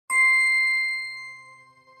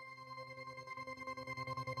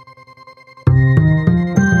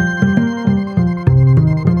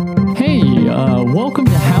Welcome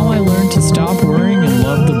to How I Learned to Stop Worrying and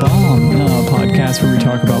Love the Bomb, a podcast where we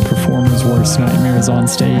talk about performers' worst nightmares on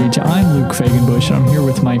stage. I'm Luke Fagenbush. I'm here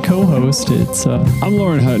with my co-host. I'm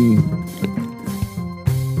Lauren Hutton.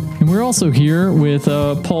 And we're also here with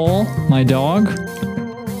Paul, my dog,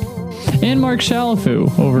 and Mark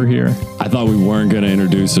Shalafoo over here. I thought we weren't going to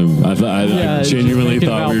introduce him. I genuinely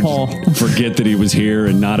thought we would forget that he was here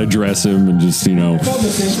and not address him and just, I felt the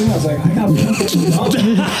same thing. I was like,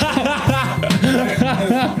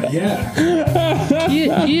 yeah.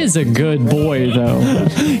 He is a good boy, though.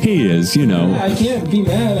 He is, I can't be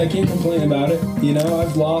mad. I can't complain about it.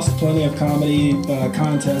 I've lost plenty of comedy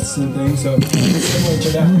contests and things, so it's similar to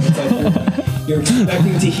that. It's like you're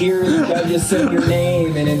expecting to hear the judges say your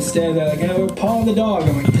name, and instead they're like, oh, Paul the dog.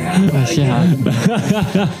 I'm like, damn.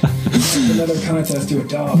 Another contest to a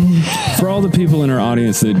dog. For all the people in our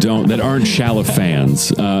audience that aren't Shalaf fans,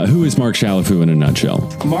 who is Mark Shalafoo in a nutshell?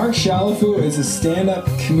 Mark Shalafoo is a stand-up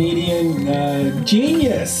comedian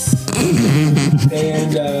genius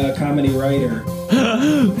and comedy writer.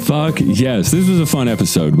 Fuck yes, this was a fun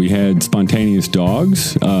episode. We had spontaneous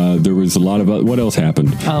dogs. There was a lot of what else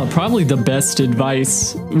happened? Probably the best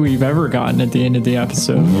advice we've ever gotten at the end of the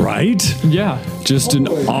episode. Right? Yeah. Just an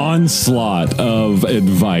onslaught of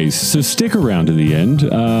advice. So stick around to the end.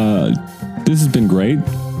 This has been great.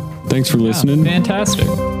 Thanks for listening. Fantastic.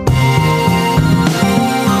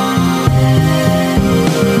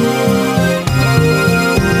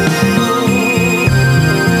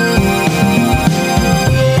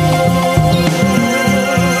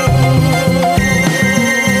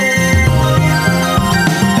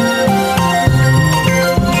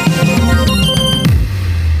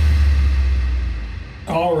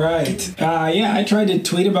 I tried to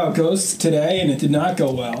tweet about ghosts today, and it did not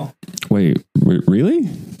go well. Wait, really?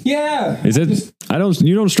 Yeah. Is it?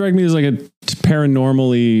 You don't strike me as like a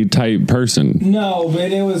paranormally type person. No,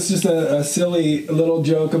 but it was just a silly little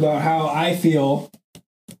joke about how I feel,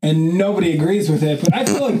 and nobody agrees with it. But I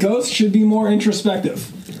feel like ghosts should be more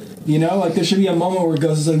introspective. Like there should be a moment where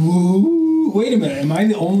ghosts is like, woo, wait a minute, am I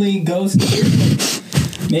the only ghost here?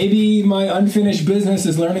 Maybe my unfinished business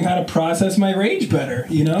is learning how to process my rage better,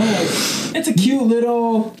 it's a cute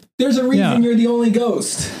little, there's a reason you're the only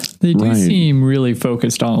ghost. They do seem really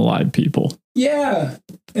focused on alive people. Yeah.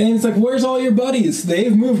 And it's like, where's all your buddies?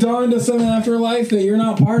 They've moved on to some afterlife that you're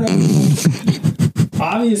not part of.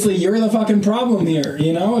 Obviously, you're the fucking problem here,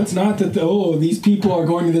 It's not that, these people are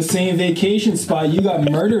going to the same vacation spot you got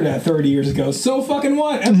murdered at 30 years ago. So fucking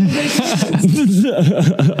what?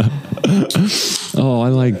 Oh, I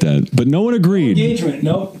like that. But no one agreed. Engagement,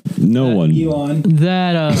 nope. No one. Elon.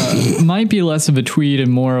 That might be less of a tweet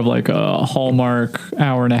and more of like a Hallmark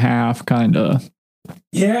hour and a half kind of.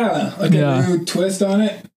 Yeah, like a new twist on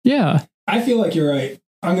it. Yeah. I feel like you're right.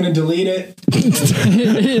 I'm going to delete it.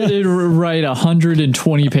 It'd write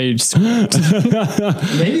 120-page script.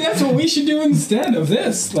 Maybe that's what we should do instead of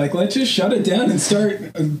this. Like, let's just shut it down and start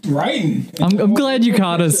writing. I'm glad you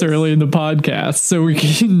caught us early in the podcast so we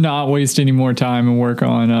can not waste any more time and work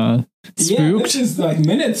on Spooked. Yeah, this is like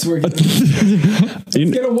minutes. Let's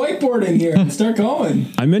get a whiteboard in here and start going.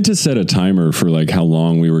 I meant to set a timer for like how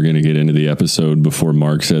long we were going to get into the episode before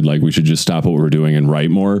Mark said like we should just stop what we're doing and write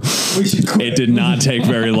more. We should quit. It did not take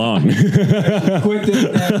very long. Quit this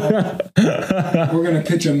now. We're going to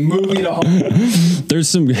pitch a movie to home. There's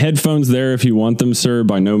some headphones there if you want them, sir.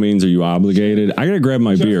 By no means are you obligated. I got to grab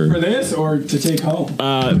my beer. For this or to take home?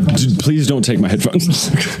 Please don't take my headphones.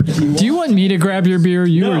 Do you want me to grab your beer?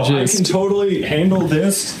 I can totally handle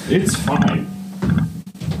this. It's fine.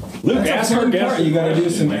 Luke, ask our guest. You got to do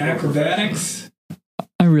some acrobatics.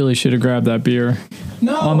 I really should have grabbed that beer.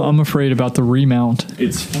 No. I'm afraid about the remount.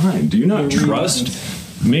 It's fine. Do you not trust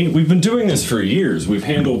me? We've been doing this for years. We've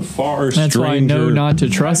handled far stranger. That's why I know not to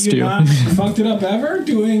trust you. Not fucked it up ever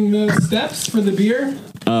doing the steps for the beer?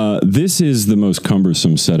 This is the most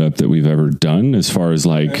cumbersome setup that we've ever done as far as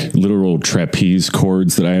like literal trapeze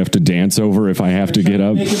chords that I have to dance over if I have to get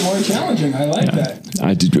up. Make it more challenging. I like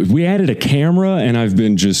that. We added a camera and I've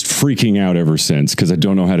been just freaking out ever since because I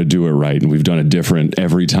don't know how to do it right. And we've done it different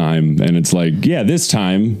every time. And it's like, this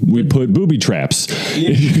time we put booby traps.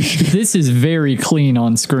 This is very clean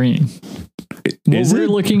on screen. What we're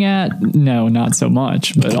looking at, no, not so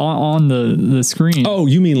much, but on the screen. Oh,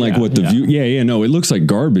 you mean like what the view? Yeah, no, it looks like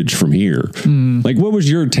garbage from here. Like, what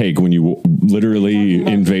was your take when you literally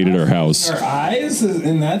invaded our house? Our eyes,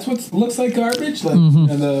 and that's what looks like garbage? Like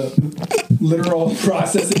the literal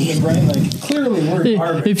processing in the brain, like clearly we're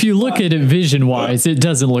garbage. If you look at it vision-wise, it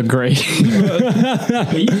doesn't look great.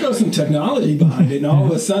 But you throw some technology behind it, and all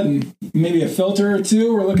of a sudden, maybe a filter or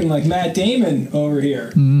two, we're looking like Matt Damon over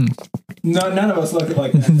here. No, none of us look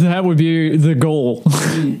like that. That would be the goal.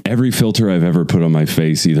 Every filter I've ever put on my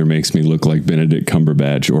face either makes me look like Benedict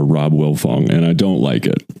Cumberbatch or Rob Wilfong, and I don't like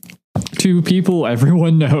it. Two people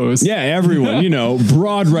everyone knows. Yeah, everyone,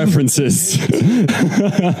 broad references. I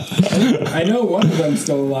know one of them's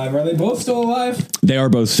still alive. Are they both still alive? They are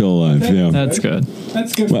both still alive, yeah. That's good.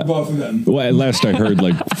 That's good for both of them. Well, at last I heard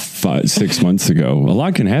 6 months ago. A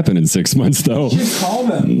lot can happen in 6 months, though. Just call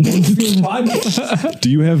them. Do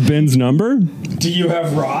you have Ben's number? Do you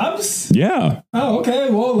have Rob's? Yeah. Oh,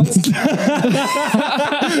 okay. Well, let's. And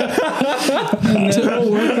then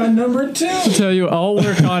we'll work on number 2. I'll tell you, I'll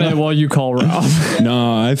work on it while you call Rob.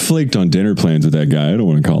 No, I flaked on dinner plans with that guy. I don't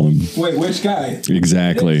want to call him. Wait, which guy?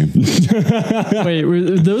 Exactly. Wait, were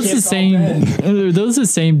those Can't the same? Are those the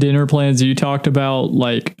same dinner plans you talked about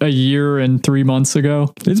like a year and 3 months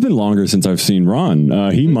ago? It's been longer since I've seen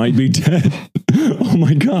Ron. He might be dead. Oh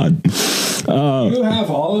my God. You have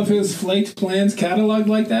all of his flaked plans cataloged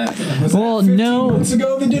like that? Was Well, that 15 no. months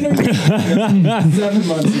ago, the dinner? 7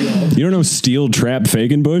 months ago. You don't know Steel Trap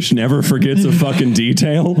Fagenbush never forgets a fucking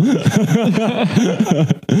detail? Where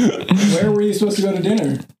were you supposed to go to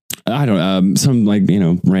dinner? I don't some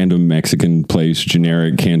random Mexican place,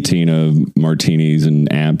 generic cantina, martinis and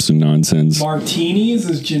apps and nonsense. Martinis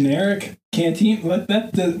is generic canteen. What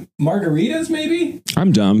that the margaritas maybe?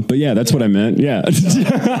 I'm dumb, but yeah, that's what I meant. Yeah. Mexican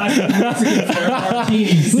for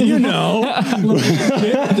martinis.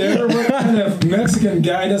 There, what kind of Mexican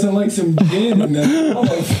guy doesn't like some gin and then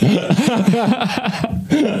olive?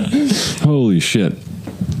 Holy shit.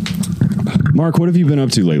 Mark, what have you been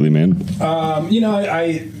up to lately, man?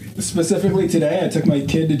 I specifically today, I took my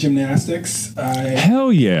kid to gymnastics.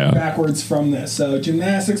 Hell yeah. Backwards from this. So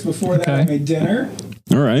gymnastics, before that I made dinner.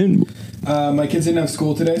 All right. My kids didn't have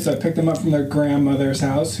school today, so I picked them up from their grandmother's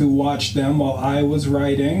house, who watched them while I was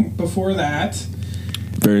writing. Before that,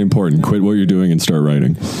 very important. Quit what you're doing and start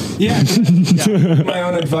writing. Yeah, my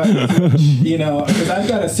own advice. Because I've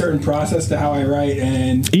got a certain process to how I write,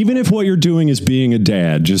 and even if what you're doing is being a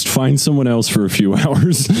dad, just find someone else for a few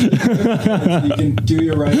hours. You can do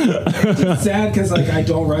your writing. It's sad because I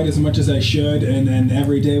don't write as much as I should, and then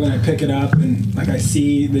every day when I pick it up and I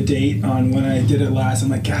see the date on when I did it last, I'm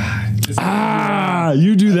like, God.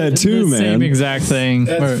 You do that too, man. Same exact thing.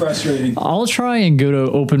 That's frustrating. I'll try and go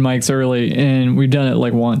to open mics early, and we've done it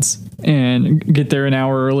once, and get there an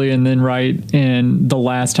hour early and then write. And the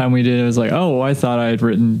last time we did it, was like, oh, I thought I had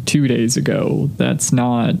written 2 days ago. That's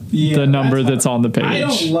not the number that's on the page. I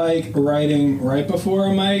don't like writing right before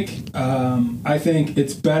a mic. I think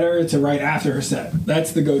it's better to write after a set.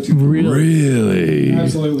 That's the go-to. Really?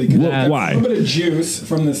 Absolutely. Why? A little bit of juice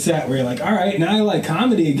from the set where you're like, all right, now I like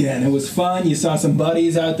comedy again. It was fun. You saw some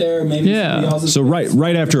buddies out there. Maybe somebody else's. So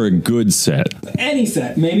right after a good set. Any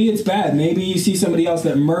set. Maybe it's bad. Maybe you see somebody else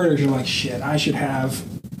that murders. You're like, shit, I should have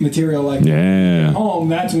material like that at home.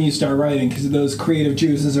 That's when you start writing, because those creative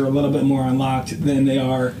juices are a little bit more unlocked than they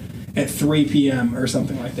are at 3 p.m. or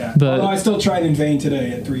something like that. But, although I still tried in vain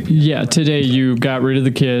today at 3 p.m. Yeah, today you got rid of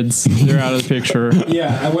the kids. They're out of the picture.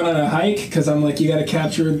 Yeah, I went on a hike because I'm like, you got to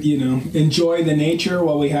capture, enjoy the nature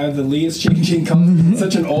while we have the leaves changing color. It's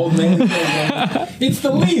such an old man thing. It's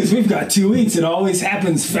the leaves. We've got 2 weeks. It always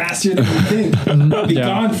happens faster than we think. I'll be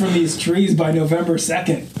gone from these trees by November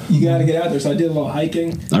 2nd. You got to get out there. So I did a little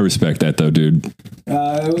hiking. I respect that, though, dude.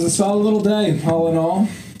 It was a solid little day, all in all.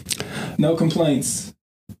 No complaints.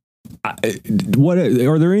 What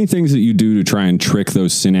are there any things that you do to try and trick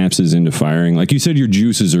those synapses into firing? Like you said, your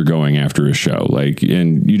juices are going after a show,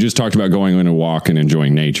 and you just talked about going on a walk and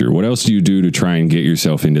enjoying nature. What else do you do to try and get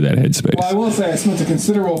yourself into that headspace? Well, I will say I spent a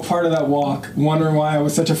considerable part of that walk wondering why I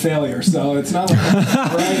was such a failure. So it's not like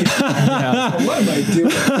right. So what am I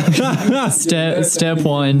doing? Step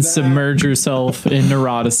one: submerge yourself in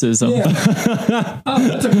neuroticism. Yeah.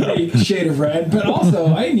 That's a pretty shade of red. But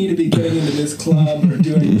also, I need to be getting into this club or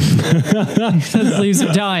doing. Those leaves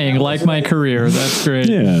are dying, like my career. That's great.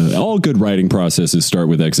 Yeah, all good writing processes start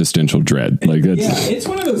with existential dread. It's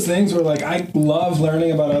one of those things where I love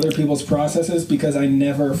learning about other people's processes because I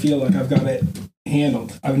never feel like I've got it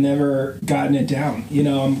handled. I've never gotten it down.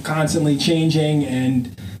 I'm constantly changing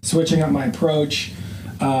and switching up my approach.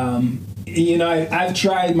 I've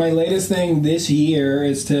tried, my latest thing this year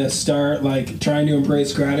is to start trying to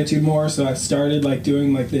embrace gratitude more. So I've started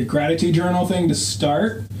doing the gratitude journal thing to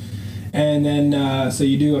start. And then, so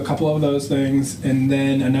you do a couple of those things, and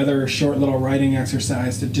then another short little writing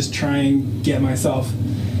exercise to just try and get myself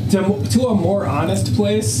to a more honest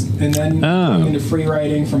place, and then going into free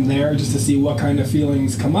writing from there, just to see what kind of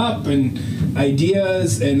feelings come up and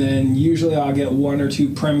ideas. And then usually I'll get 1 or 2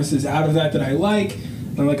 premises out of that I like.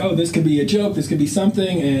 I'm like, oh, this could be a joke, this could be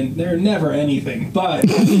something, and they're never anything, but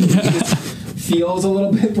it just feels a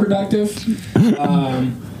little bit productive.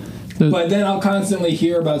 But then I'll constantly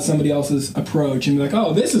hear about somebody else's approach and be like,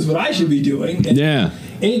 oh, this is what I should be doing. And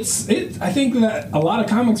I think that a lot of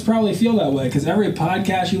comics probably feel that way, because every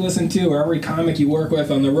podcast you listen to or every comic you work with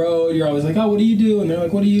on the road, you're always like, oh, what do you do? And they're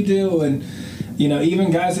like, what do you do? And, you know, even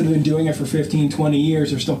guys that have been doing it for 15, 20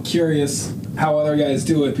 years are still curious how other guys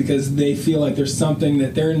do it, because they feel like there's something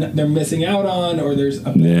that they're missing out on, or there's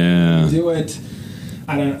a better way to do it.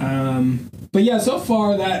 But yeah, so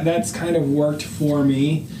far that's kind of worked for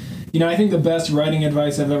me. You know, I think the best writing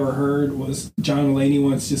advice I've ever heard was John Mulaney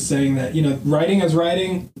once just saying that, you know, writing is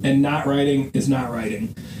writing and not writing is not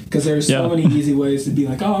writing. Because there's so many easy ways to be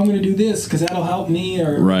like, oh, I'm going to do this because that'll help me,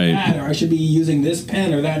 or that, or I should be using this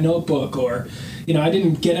pen or that notebook, or, you know, I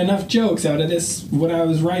didn't get enough jokes out of this when I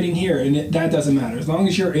was writing here. And that doesn't matter. As long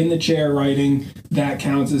as you're in the chair writing, that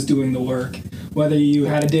counts as doing the work. Whether you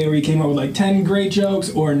had a day where you came up with like 10 great jokes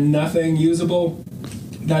or nothing usable,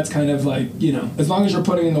 that's kind of like, you know, as long as you're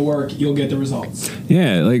putting in the work, you'll get the results.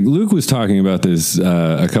 Yeah, like Luke was talking about this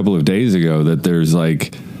a couple of days ago, that there's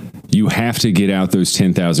like, you have to get out those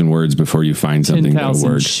 10,000 words before you find something that'll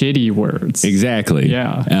work. 10,000 shitty words. Exactly.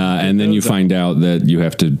 Yeah. And then you find out that you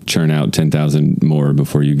have to churn out 10,000 more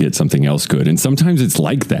before you get something else good. And sometimes it's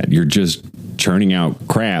like that. You're just churning out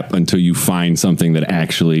crap until you find something that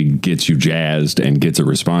actually gets you jazzed and gets a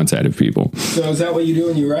response out of people. So is that what you do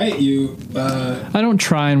when you write? I don't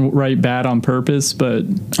try and write bad on purpose, but...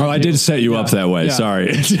 Oh, I did set you up that way. Yeah.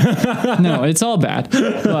 Sorry. No, it's all bad.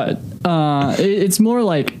 But it's more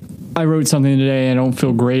like I wrote something today and I don't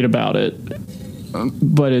feel great about it,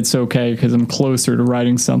 but it's okay because I'm closer to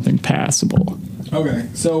writing something passable. Okay,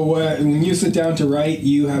 so when you sit down to write,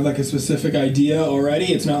 you have like a specific idea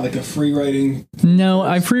already? It's not like a free writing? No,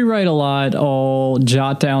 I free write a lot. I'll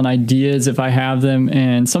jot down ideas if I have them,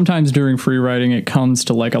 and sometimes during free writing it comes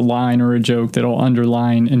to like a line or a joke that I'll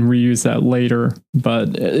underline and reuse that later.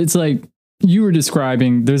 But it's like you were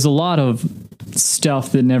describing, there's a lot of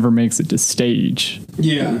stuff that never makes it to stage.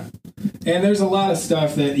 Yeah. And there's a lot of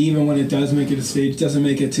stuff that even when it does make it to stage, doesn't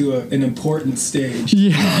make it to an important stage.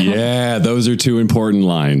 Yeah. Yeah, those are two important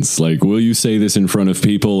lines. Like, will you say this in front of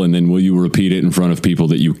people, and then will you repeat it in front of people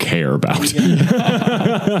that you care about?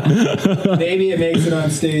 Yeah. Maybe it makes it on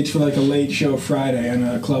stage for like a late show Friday on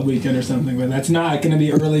a club weekend or something, but that's not going to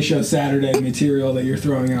be early show Saturday material that you're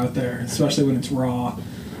throwing out there, especially when it's raw.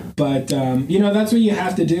 But, you know, that's what you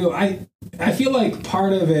have to do. I feel like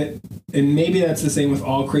part of it, and maybe that's the same with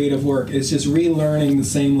all creative work, is just relearning the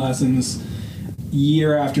same lessons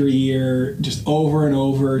year after year, just over and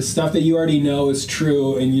over, stuff that you already know is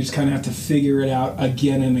true, and you just kind of have to figure it out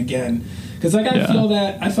again and again. Because like I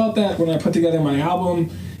felt that when I put together my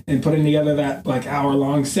album and putting together that like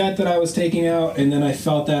hour-long set that I was taking out, and then I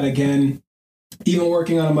felt that again, even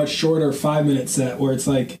working on a much shorter 5-minute set where it's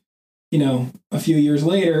like, you know, a few years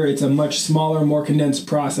later, it's a much smaller, more condensed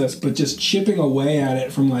process, but just chipping away at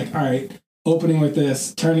it from like, all right, opening with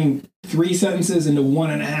this, turning 3 sentences into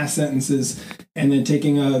 1.5 sentences, and then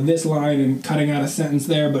taking this line and cutting out a sentence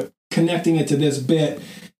there, but connecting it to this bit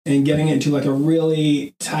and getting it into like a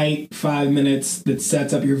really tight 5 minutes that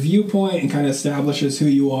sets up your viewpoint and kind of establishes who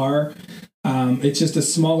you are. It's just a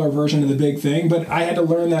smaller version of the big thing, but I had to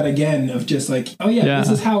learn that again of just like, oh yeah, this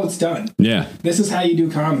is how it's done. Yeah. This is how you do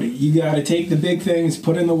comedy. You got to take the big things,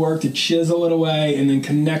 put in the work to chisel it away, and then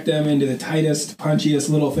connect them into the tightest, punchiest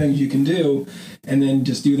little things you can do, and then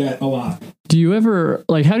just do that a lot. Do you ever,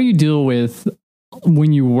 like, how do you deal with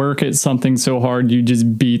when you work at something so hard, you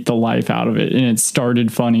just beat the life out of it and it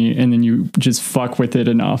started funny, and then you just fuck with it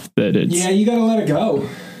enough that it's... Yeah, you got to let it go.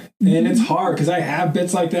 And it's hard because I have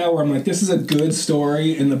bits like that where I'm like, this is a good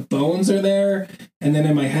story and the bones are there. And then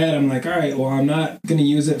in my head, I'm like, all right, well, I'm not going to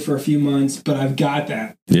use it for a few months, but I've got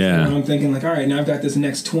that. Yeah. And I'm thinking like, all right, now I've got this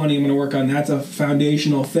next 20 I'm going to work on. That's a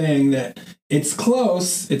foundational thing that it's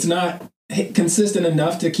close. It's not consistent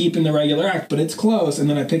enough to keep in the regular act, but it's close. And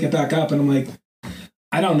then I pick it back up and I'm like,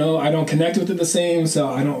 I don't know. I don't connect with it the same, so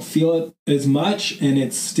I don't feel it as much. And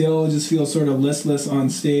it still just feels sort of listless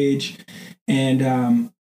on stage.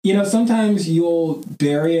 And, you know, sometimes you'll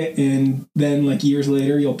bury it and then like years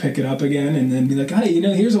later you'll pick it up again and then be like, hey, you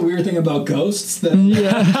know, here's a weird thing about ghosts. That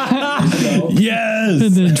Yes.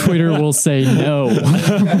 And then Twitter will say no.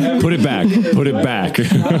 Put it back. Put it back.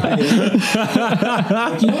 Like,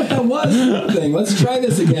 you know what, that was something. Let's try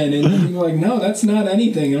this again. And then you're like, no, that's not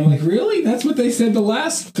anything. And I'm like, really? That's what they said the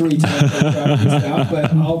last 3 times I tried this out,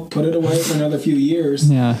 but I'll put it away for another few years.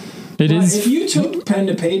 Yeah. It is. If you took pen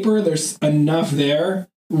to paper, there's enough there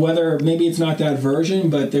whether maybe it's not that version,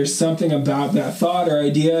 but there's something about that thought or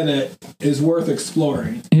idea that is worth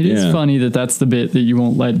exploring. It is funny that that's the bit that you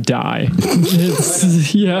won't let die.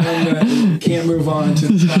 It's, And can't move on to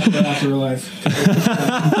the afterlife.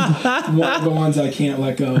 One of the ones I can't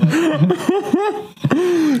let go of.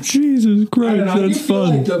 Jesus Christ, I that's feel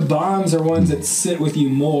fun. like the bombs are ones that sit with you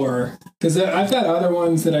more. Because I've got other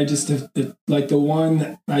ones that I just have, like the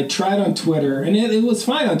one I tried on Twitter, and it was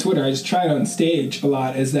fine on Twitter. I just tried on stage a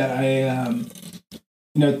lot. Is that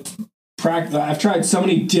I've tried so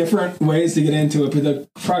many different ways to get into it, but the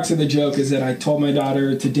crux of the joke is that I told my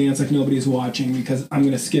daughter to dance like nobody's watching because I'm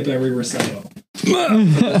going to skip every recital.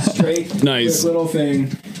 Straight, nice little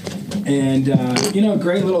thing, and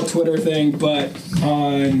great little Twitter thing. But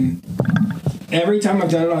on every time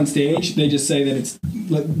I've done it on stage, they just say that it's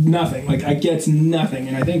nothing. Like I get nothing,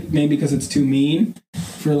 and I think maybe because it's too mean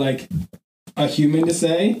for like a human to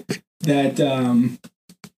say that.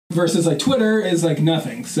 Versus like Twitter is like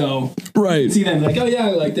nothing. So right. You see them like, oh yeah, I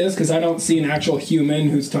like this because I don't see an actual human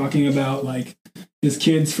who's talking about like his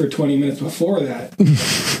kids for 20 minutes before that.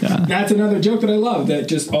 Yeah. That's another joke that I love that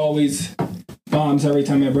just always bombs every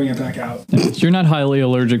time I bring it back out. You're not highly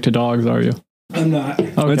allergic to dogs, are you? I'm not.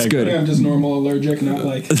 Okay, that's good. I'm just normal allergic, not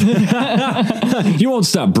like. You won't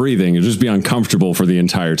stop breathing. You'll just be uncomfortable for the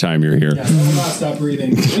entire time you're here. Yeah, I will not stop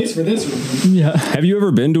breathing, at least for this reason. Yeah. Have you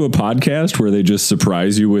ever been to a podcast where they just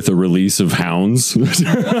surprise you with a release of hounds? That's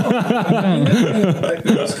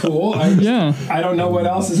cool. I don't know what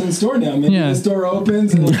else is in store now. Maybe this door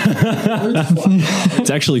opens and it's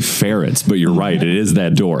actually ferrets, but you're right. It is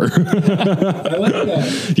that door. I like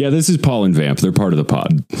that. Yeah, this is Paul and Vamp. They're part of the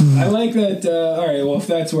pod. I like that. All right, well, if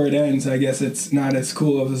that's where it ends, I guess it's not as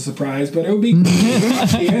cool of a surprise, but it would be cool to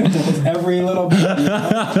watch the animals every little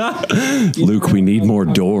bit. Luke, we need more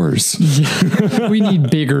doors. We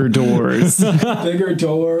need bigger doors. Bigger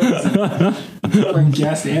doors. Bring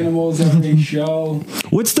guest animals every show.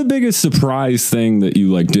 What's the biggest surprise thing that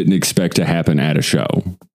you like didn't expect to happen at a show?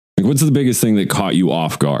 Like, what's the biggest thing that caught you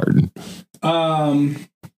off guard?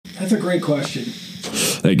 That's a great question.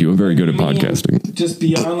 Thank you. I'm very good at podcasting. Just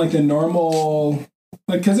beyond like the normal,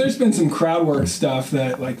 like, because there's been some crowd work stuff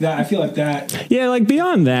that like that. I feel like that. Yeah, like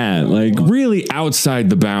beyond that, like really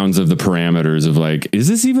outside the bounds of the parameters of like, is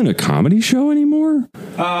this even a comedy show anymore?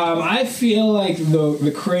 I feel like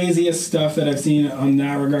the craziest stuff that I've seen on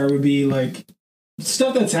that regard would be like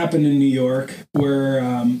stuff that's happened in New York where,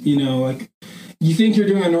 like you think you're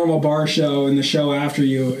doing a normal bar show and the show after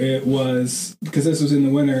you, it was, because this was in the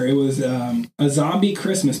winter, it was a zombie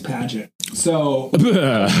Christmas pageant. So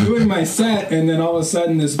doing my set, and then all of a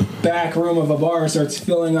sudden this back room of a bar starts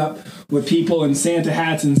filling up with people in Santa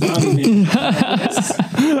hats and zombie masks.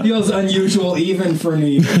 Feels unusual even for New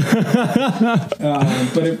York.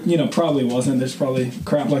 But it probably wasn't. There's probably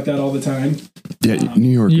crap like that all the time. Yeah, New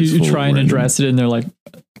York is You full try of and random. address it and they're like,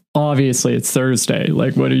 obviously it's Thursday.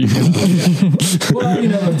 Like, what are you doing? Well,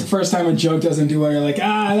 the first time a joke doesn't do well, you're like,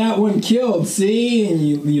 that one killed, see? And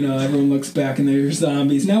everyone looks back and there's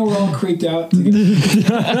zombies. Now we're all creeped out. Good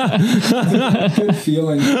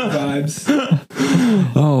feeling, vibes.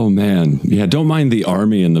 Oh man. Yeah, don't mind the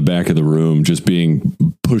army in the back of the room just being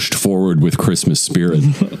pushed forward with Christmas spirit.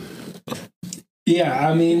 Yeah,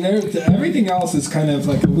 I mean, everything else is kind of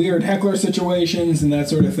like weird heckler situations and that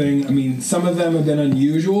sort of thing. I mean, some of them have been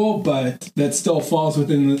unusual, but that still falls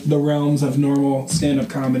within the realms of normal stand-up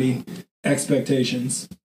comedy expectations.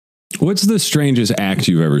 What's the strangest act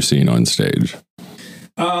you've ever seen on stage?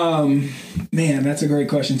 Man, that's a great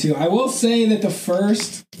question too. I will say that the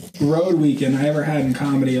first road weekend I ever had in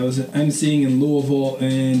comedy, I was emceeing in Louisville,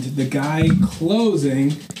 and the guy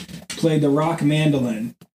closing played the rock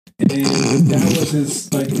mandolin. And that was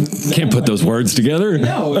his, like... Can't put those words together.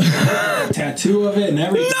 No, a tattoo of it and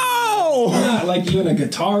everything. No! Not like even a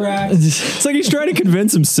guitar rack. It's like he's trying to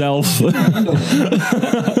convince himself. That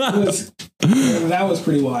was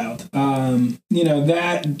pretty wild.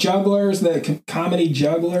 That jugglers, that comedy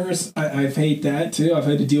jugglers, I hate that too. I've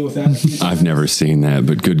had to deal with that. I've never seen that,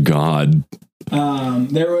 but good God. I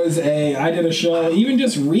did a show even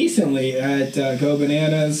just recently at Go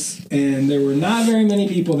Bananas, and there were not very many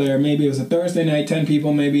people there. Maybe it was a Thursday night, 10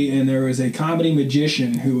 people maybe, and there was a comedy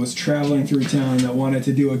magician who was traveling through town that wanted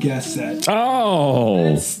to do a guest set.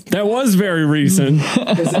 Oh, that was very recent.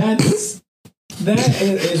 Because that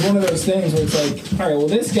is one of those things where it's like, all right, well,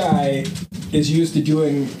 this guy is used to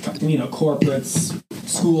doing, corporates,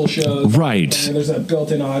 school shows. Right. And there's a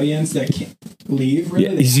built-in audience that leave.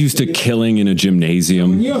 Really, He's used to killing in a When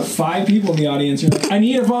gymnasium. you have 5 people in the audience, you're like, I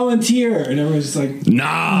need a volunteer, and everyone's just like,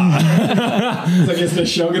 Nah. it's like, is the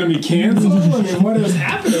show going to be canceled? I mean, what is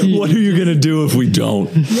happening? What are you gonna do if we don't?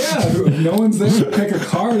 Yeah, no one's there to pick a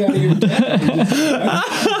card out of your deck. You're just,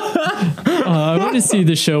 I want to see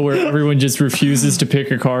the show where everyone just refuses to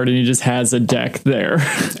pick a card and he just has a deck there.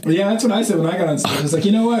 yeah, that's what I said when I got on stage. I was like,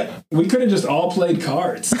 you know what? We could have just all played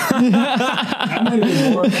cards. That might have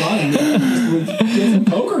been more fun. Just get some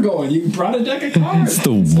poker going. You brought a deck of cards. It's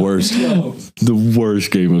the worst. The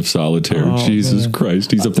worst game of solitaire. Jesus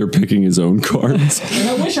Christ. He's up there picking his own cards. And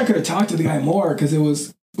I wish I could have talked to the guy more, because it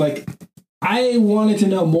was like, I wanted to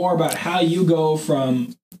know more about how you go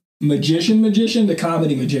from magician to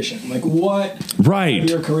comedy magician. Like, what Right. of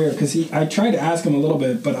your career? Because I tried to ask him a little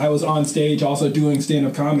bit, but I was on stage also doing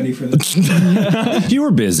stand-up comedy for this. You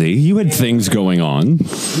were busy. You had things going on.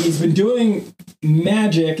 He's been doing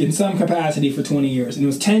magic in some capacity for 20 years, and it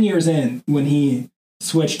was 10 years in when he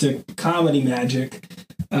switched to comedy magic.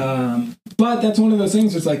 But that's one of those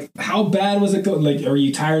things where it's like, how bad was it going? Like, are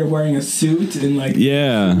you tired of wearing a suit and like,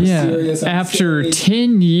 Yeah. serious on After stage?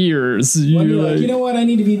 10 years, When you're you're like, like, you know what? I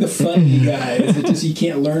need to be the funny guy. Is it just you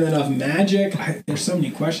can't learn enough magic? There's so many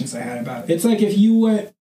questions I had about it. It's like if you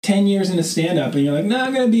went 10 years into stand-up and you're like, nah,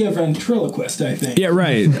 I'm going to be a ventriloquist, I think. Yeah,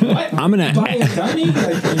 right. What? I'm gonna Buy a dummy?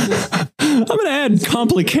 Like, it's just, I'm gonna add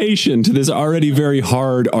complication to this already very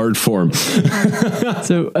hard art form.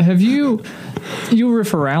 so have you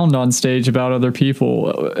riff around on stage about other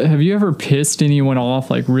people. Have you ever pissed anyone off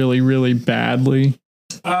like really, really badly?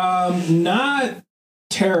 Not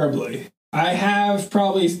terribly. I have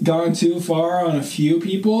probably gone too far on a few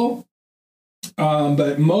people.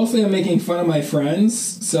 But mostly I'm making fun of my friends.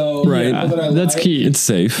 So Right. people that I That's like, key. It's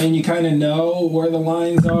safe. and you kind of know where the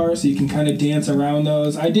lines are, so you can kind of dance around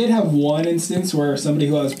those. I did have one instance where somebody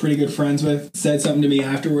who I was pretty good friends with said something to me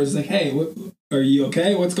afterwards, like, hey, are you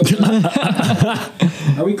okay? What's going on?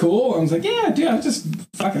 Are we cool? I was like, yeah, dude, I'm just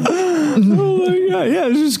fucking... Oh my God. Yeah,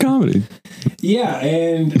 it's just comedy. Yeah,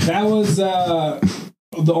 and that was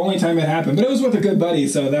the only time it happened. But it was with a good buddy,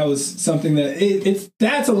 so that was something that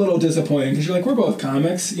that's a little disappointing, because you're like, we're both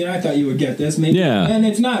comics. You know, I thought you would get this. Maybe. Yeah. And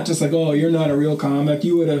it's not just like, oh, you're not a real comic.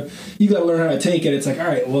 You got to learn how to take it. It's like, all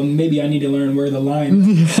right, well, maybe I need to learn where the line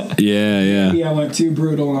is. Yeah. Maybe I went too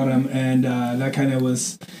brutal on him, and that kind of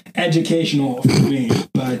was educational for me.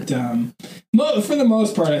 But for the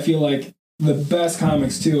most part, I feel like the best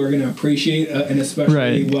comics, too, are going to appreciate an especially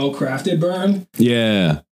Right. well-crafted burn.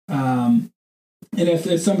 Yeah. And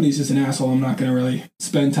if somebody's just an asshole, I'm not going to really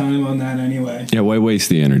spend time on that anyway. Yeah. Why waste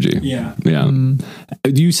the energy? Yeah. Yeah.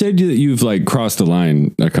 You said that you've like crossed the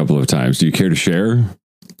line a couple of times. Do you care to share?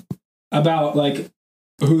 About like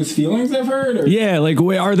whose feelings I've heard? Or? Yeah, like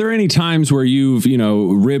are there any times where you've,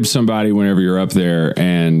 ribbed somebody whenever you're up there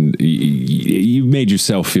and you made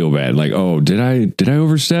yourself feel bad? Like, oh, did I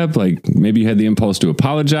overstep? Like maybe you had the impulse to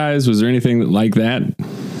apologize. Was there anything like that?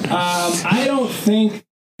 I don't think,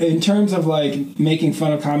 in terms of like making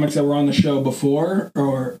fun of comics that were on the show before,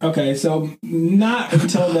 so not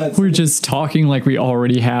until that. We're just talking like we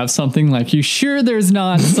already have something. Like, you sure there's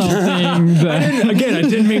not something that... Again, I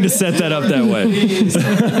didn't mean to set that up that way. Please,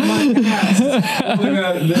 my past.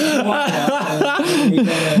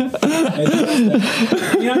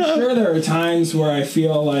 I'm sure there are times where I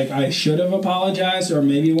feel like I should have apologized or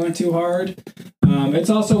maybe went too hard. It's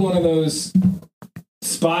also one of those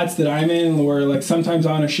spots that I'm in where, like, sometimes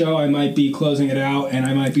on a show I might be closing it out and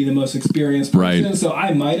I might be the most experienced person, Right. so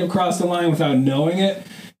I might have crossed the line without knowing it,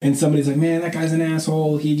 and somebody's like, man, that guy's an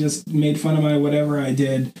asshole, he just made fun of my whatever I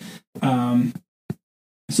did.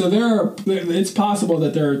 So it's possible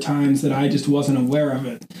that there are times that I just wasn't aware of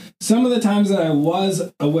it. Some of the times that I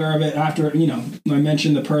was aware of it after, I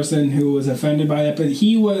mentioned the person who was offended by it, but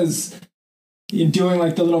he was doing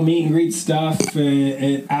like the little meet and greet stuff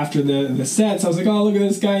and after the sets. I was like, oh, look at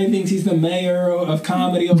this guy, he thinks he's the mayor of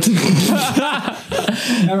comedy. And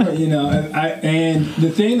the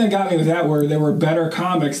thing that got me with that were there were better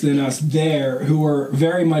comics than us there who were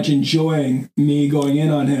very much enjoying me going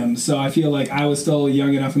in on him. So I feel like I was still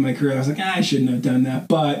young enough in my career. I was like, I shouldn't have done that.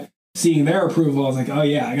 But seeing their approval, I was like, oh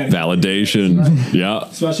yeah, I got to Validation. Right. Yeah.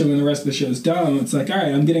 Especially when the rest of the show's done. It's like, all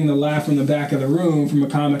right, I'm getting the laugh from the back of the room from a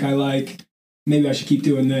comic I like. Maybe I should keep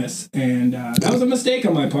doing this. And that was a mistake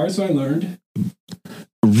on my part, so I learned.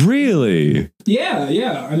 Really?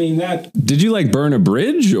 Yeah. I mean, that... Did you like burn a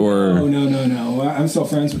bridge or? Oh, no. I'm still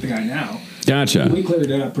friends with the guy now. Gotcha. We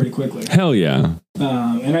cleared it up pretty quickly. Hell yeah.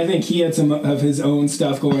 And I think he had some of his own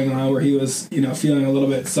stuff going on where he was, feeling a little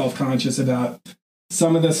bit self-conscious about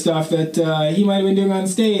some of the stuff that he might have been doing on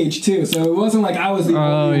stage too. So it wasn't like I was the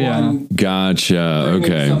only one. Gotcha.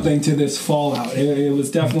 Okay. Something to this fallout. It was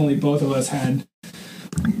definitely both of us had,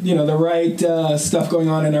 the right stuff going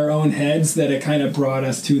on in our own heads that it kind of brought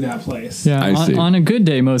us to that place. Yeah. On a good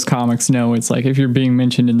day, most comics know it's like if you're being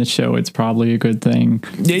mentioned in the show, it's probably a good thing.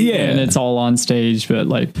 Yeah. And it's all on stage, but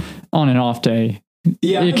like on an off day,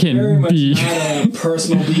 yeah, it I'm very much be not a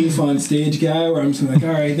personal beef on stage guy where I'm just like, all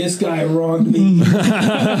right, this guy wronged me.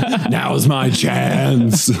 Now's my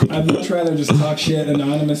chance. I'd much rather just talk shit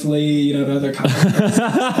anonymously, to other comics.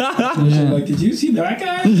 Like, did you see that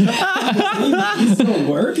guy? He's still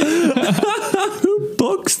working? Who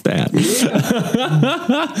books that? Yeah.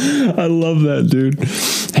 I love that, dude.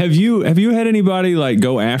 Have you had anybody like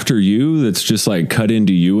go after you that's just like cut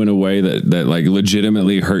into you in a way that like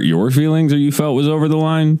legitimately hurt your feelings or you felt was over the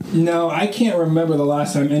line? No, I can't remember the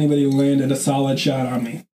last time anybody landed a solid shot on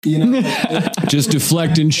me. Just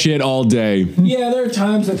deflecting shit all day. Yeah, there are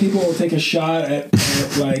times that people will take a shot at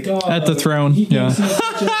like, at the throne. Yeah,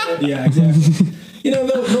 exactly.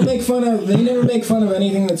 They'll make fun of. They never make fun of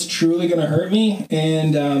anything that's truly going to hurt me,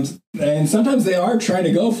 and sometimes they are trying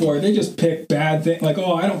to go for it. They just pick bad things, like,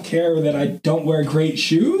 I don't care that I don't wear great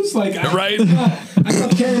shoes. Like, right? I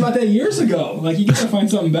stopped caring about that years ago. Like, you gotta find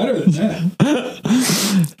something better than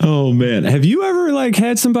that. Oh man, have you ever like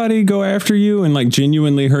had somebody go after you and like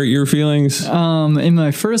genuinely hurt your feelings? In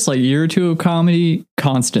my first like year or two of comedy,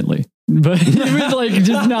 constantly. But it would like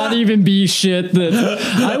just not even be shit that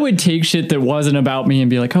I would take shit that wasn't about me and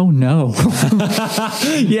be like, oh no.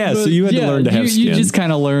 Yeah. So you had to learn to have skin. You just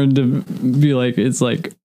kind of learn to be like, it's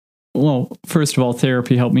like, well, first of all,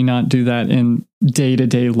 therapy helped me not do that in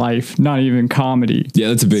day-to-day life, not even comedy. Yeah,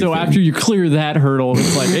 that's a big thing. After you clear that hurdle,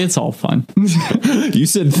 it's like, it's all fun. You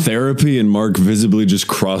said therapy and Mark visibly just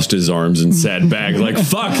crossed his arms and sat back like,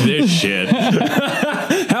 fuck this shit.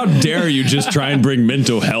 How dare you just try and bring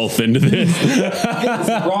mental health into this? It's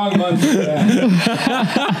the wrong month for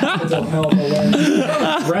that. Mental health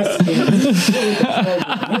awareness. Breast cancer.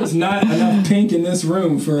 There's not enough pink in this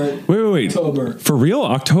room for wait. October. For real?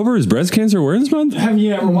 October is Breast Cancer Awareness Month? Have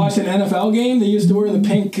you ever watched an NFL game? They used to wear the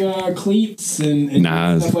pink cleats and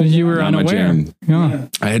nah, stuff like you that. were unaware. Yeah.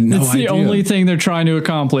 I had no idea. It's the only thing they're trying to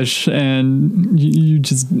accomplish, and you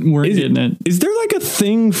just weren't getting it. Is there like a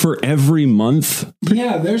thing for every month?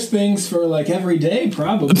 Yeah, there's things for like every day,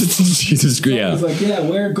 probably. Jesus, yeah. It's like,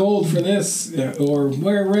 wear gold for this, or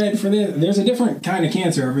wear red for this. There's a different kind of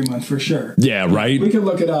cancer every month for sure. Yeah, right. We could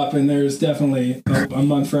look it up, and there's definitely a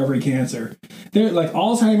month for every cancer. There, like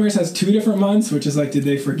Alzheimer's has 2 different months, which is like, did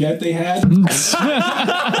they forget they had?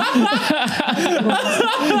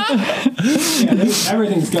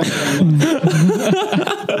 Everything's got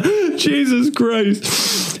Jesus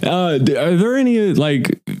Christ. Are there any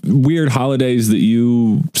like weird holidays that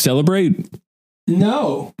you celebrate?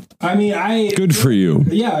 No. I mean, Good for you.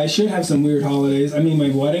 Yeah, I should have some weird holidays. I mean, my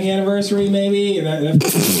wedding anniversary, maybe.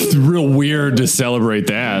 It's real weird to celebrate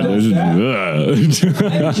that. I'm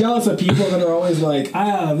jealous of people that are always like,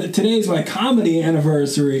 today's my comedy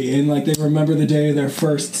anniversary. And like they remember the day of their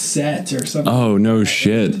first set or something. Oh, no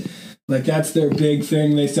shit. Like that's their big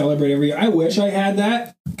thing they celebrate every year. I wish I had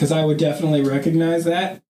that because I would definitely recognize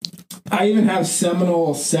that. I even have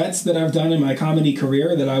seminal sets that I've done in my comedy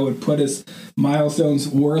career that I would put as milestones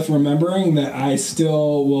worth remembering that I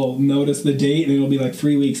still will notice the date and it'll be like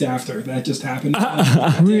 3 weeks after. That just happened.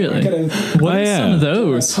 Really? What are some of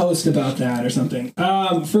those? Post about that or something.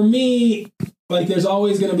 For me, like there's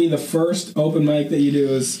always going to be the first open mic that you do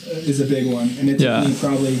is a big one. And it took me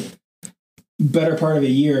probably better part of a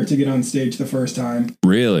year to get on stage the first time.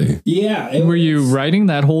 Really? Yeah. Were you writing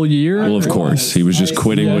that whole year? Well, of course. He was just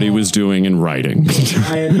quitting what he was doing and writing.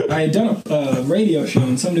 I had done a radio show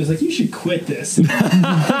and somebody was like, you should quit this.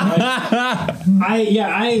 I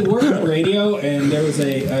worked on radio and there was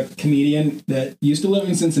a comedian that used to live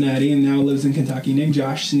in Cincinnati and now lives in Kentucky named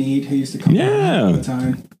Josh Sneed who used to come all the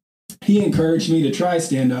time. He encouraged me to try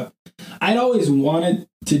stand-up. I'd always wanted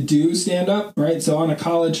to do stand-up, right? So on a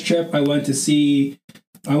college trip, I went to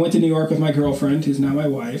New York with my girlfriend, who's now my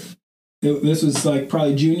wife. This was like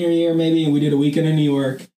probably junior year maybe, and we did a weekend in New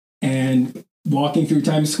York. And walking through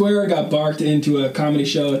Times Square, got barked into a comedy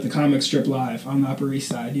show at the Comic Strip Live on the Upper East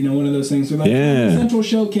Side. You know, one of those things where like, Central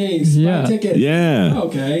Showcase, buy a ticket. Yeah.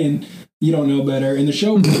 Okay, and you don't know better. And the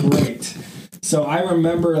show was great. So I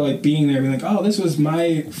remember like being there being like, oh, this was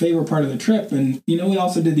my favorite part of the trip. And, you know, we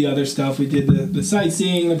also did the other stuff. We did the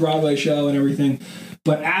sightseeing, the Broadway show and everything.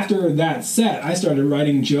 But after that set, I started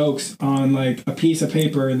writing jokes on like a piece of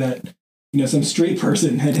paper that, you know, some street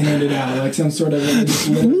person had handed out, like some sort of...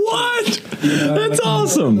 What? That's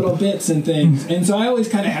awesome. Little bits and things. And so I always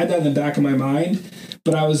kind of had that in the back of my mind.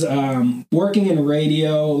 But I was working in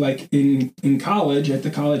radio, like in college, at the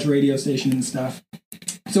college radio station and stuff.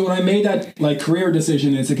 So when I made that like career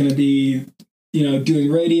decision, is it going to be,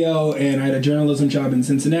 doing radio? And I had a journalism job in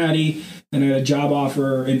Cincinnati, and I had a job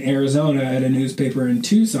offer in Arizona at a newspaper in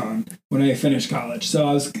Tucson when I finished college. So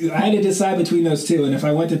I had to decide between those two. And if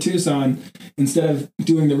I went to Tucson, instead of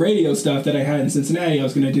doing the radio stuff that I had in Cincinnati, I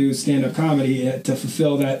was going to do stand-up comedy to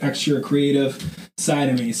fulfill that extra creative side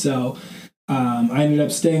of me. So I ended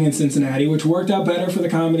up staying in Cincinnati, which worked out better for the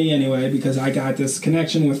comedy anyway, because I got this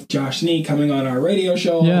connection with Josh Sneak coming on our radio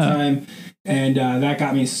show all the time. And that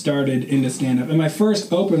got me started into stand-up. And my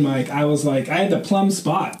first open mic, I was like, I had the plum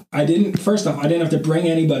spot. First off, I didn't have to bring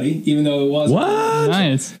anybody, even though it was. What?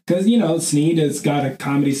 Nice. Because, Sneed has got a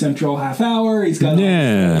Comedy Central half hour. He's got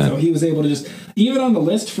so he was able to just, even on the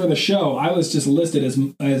list for the show, I was just listed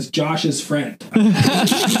as Josh's friend. They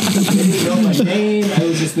didn't know my name. I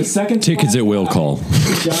was just the second. Tickets at will call.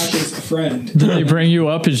 Josh's friend. Did they bring you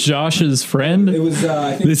up as Josh's friend? It was.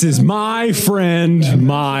 This is my friend,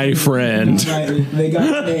 my friend. They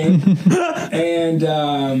got the name, and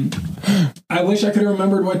I wish I could have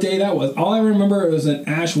remembered what day that was. All I remember was an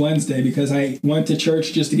Ash Wednesday, because I went to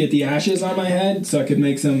church just to get the ashes on my head so I could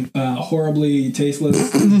make some horribly tasteless.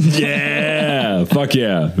 Yeah, fuck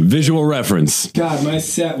yeah. Visual reference. God, my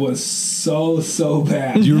set was so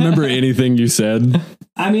bad. Do you remember anything you said?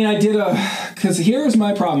 I mean, I did because here's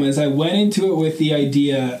my problem is I went into it with the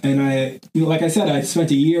idea, and like I said, I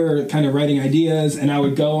spent a year kind of writing ideas, and I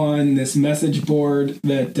would go on this message board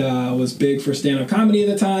that was big for stand-up comedy at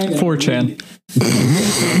the time. 4chan.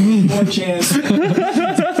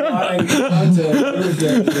 4chan. Trying to move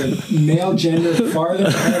the male gender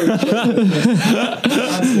farther.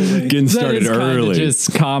 Getting started early.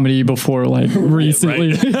 Just comedy before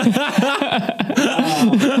recently.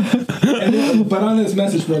 But on this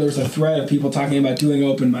message board, there was a thread of people talking about doing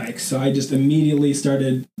open mics. So I just immediately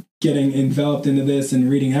started getting enveloped into this and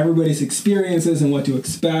reading everybody's experiences and what to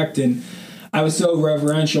expect. And I was so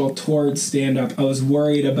reverential towards stand-up. I was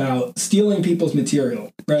worried about stealing people's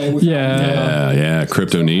material, right? Yeah,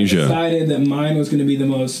 Cryptonesia. So I decided that mine was going to be the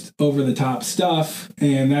most over-the-top stuff,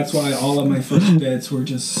 and that's why all of my first bits were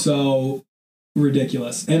just so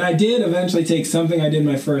ridiculous. And I did eventually take something I did in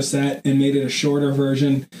my first set and made it a shorter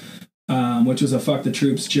version, which was a fuck the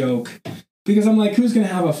troops joke. Because I'm like, who's going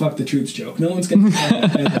to have a fuck the troops joke? No one's going to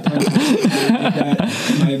have that.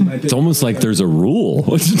 It's almost like there's a rule. And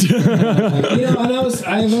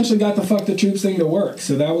I eventually got the fuck the troops thing to work.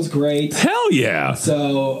 So that was great. Hell yeah.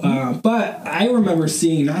 So, but I remember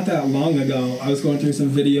seeing not that long ago, I was going through some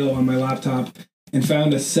video on my laptop and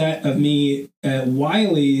found a set of me at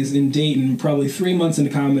Wiley's in Dayton, probably 3 months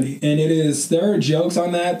into comedy. And there are jokes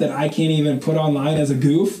on that I can't even put online as a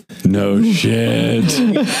goof. No shit.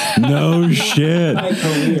 No shit. My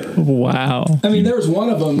career. Wow. I mean, there was one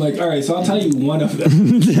of them, all right, so I'll tell you one of them.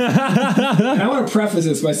 And I want to preface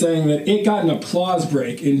this by saying that it got an applause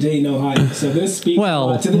break in Dayton, Ohio. So this speaks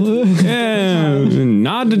to the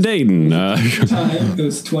nod to Dayton. time. It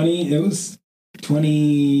was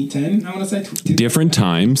 2010, I want to say. Different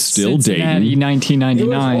time, still Cincinnati, Dayton.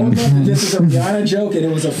 1999. This is a Rihanna joke, and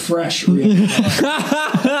it was a fresh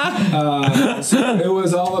Rihanna. So it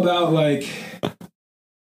was all about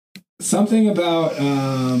something about.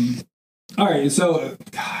 All right, so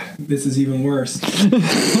God, this is even worse.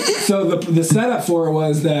 So the setup for it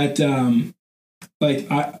was that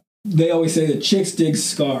they always say that chicks dig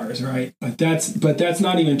scars, right? But that's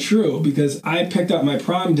not even true, because I picked up my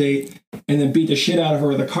prom date and then beat the shit out of her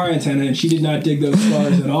with a car antenna, and she did not dig those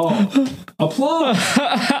scars at all. Applause!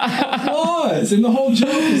 Applause! And the whole joke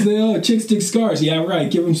is chicks dig scars. Yeah,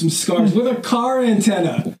 right. Give them some scars with a car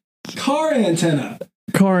antenna. Car antenna.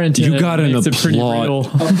 Quarantine. You got an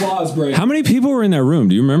applause break. How many people were in that room?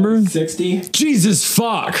 Do you remember? 60. Jesus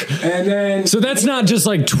fuck. And then. So that's not just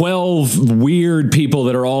 12 weird people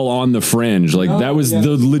that are all on the fringe. That was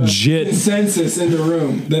the legit consensus in the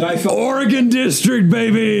room that I felt. Oregon District,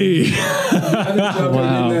 baby. Another joke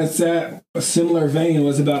I did in that set, a similar vein,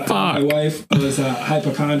 was about how my wife was a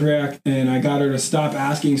hypochondriac, and I got her to stop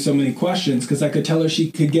asking so many questions because I could tell her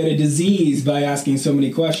she could get a disease by asking so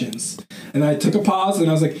many questions. And I took a pause and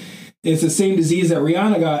I was like, it's the same disease that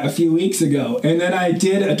Rihanna got a few weeks ago. And then I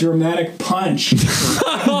did a dramatic punch.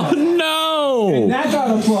 Oh, no. no. And that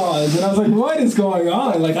got applause. And I was like, what is going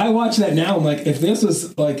on? Like, I watch that now. I'm like, if this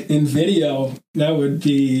was like in video, that would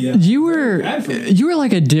be You were bad for me. you were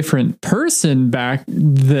like a different person back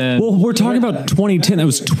then. Well, we're talking about 2010. That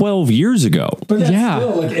was 12 years ago. But that's Yeah.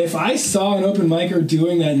 still, like, if I saw an open micer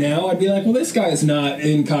doing that now, I'd be like, well, this guy's not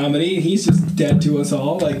in comedy. He's just dead to us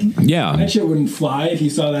all. Like, Yeah. that shit wouldn't fly if you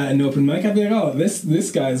saw that in open mic. I'd be like, oh,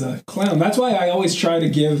 this guy's a clown. That's why I always try to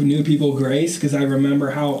give new people grace, because I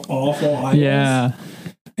remember how awful I was. yeah.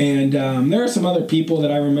 And there are some other people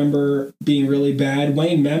that I remember being really bad.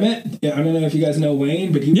 Wayne Mehmet, I don't know if you guys know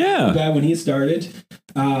Wayne, but he was really bad when he started.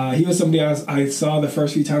 He was somebody I saw the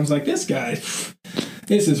first few times, like, this guy,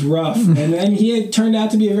 this is rough. And then he had turned out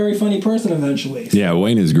to be a very funny person eventually. Yeah,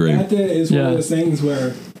 Wayne is great. That is one Yeah. of those things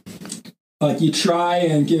where, like, you try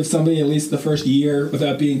and give somebody at least the first year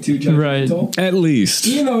without being too judgmental. At least.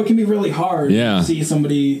 Even though it can be really hard Yeah. to see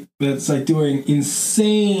somebody that's like doing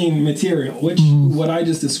insane material, which what I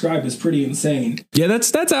just described is pretty insane. Yeah,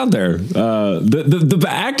 that's out there. The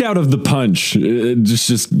act out of the punch,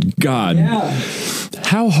 just God. Yeah.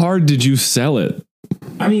 How hard did you sell it?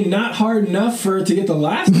 I mean, not hard enough for it to get the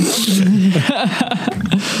last one.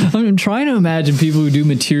 I'm trying to imagine people who do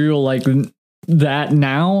material like that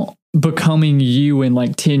now becoming you in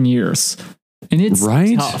like 10 years. And it's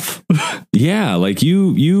Right? tough. Yeah, like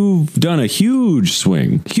you've done a huge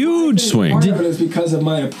swing. Huge swing. Part of it is because of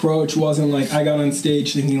my approach wasn't like I got on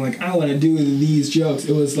stage thinking like I want to do these jokes.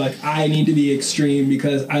 It was like I need to be extreme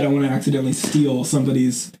because I don't want to accidentally steal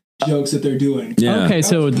somebody's jokes that they're doing. Yeah. Okay,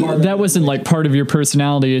 so was part of that it. wasn't like part of your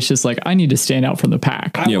personality. It's just like, I need to stand out from the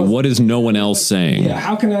pack. I Yeah, was- what is no one else saying? Yeah,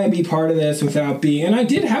 how can I be part of this without being? And I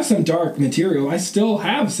did have some dark material. I still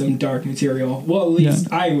have some dark material. Well, at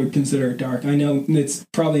least I would consider it dark. I know it's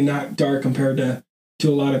probably not dark compared to a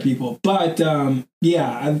lot of people, but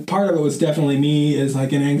part of it was definitely me as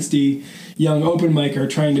like an angsty young open micer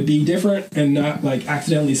trying to be different and not like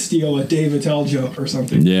accidentally steal a Dave Attell joke or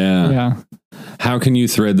something. Yeah. Yeah. How can you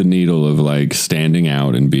thread the needle of like standing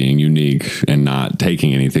out and being unique and not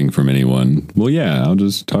taking anything from anyone? Well, yeah, I'll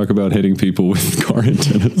just talk about hitting people with car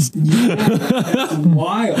antennas. It's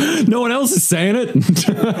wild. No one else is saying it.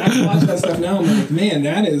 I watch that stuff now. I'm like, man,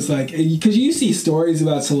 that is like, because you see stories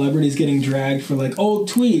about celebrities getting dragged for like old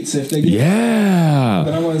tweets if they get. Yeah.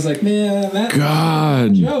 But I'm always like, man, that's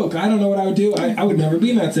God. a joke. I don't know what I would do. I would never be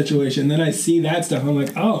in that situation. Then I see that stuff. I'm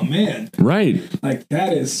like, oh man, Right. like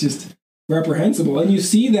that is just reprehensible. And you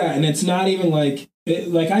see that, and it's not even like.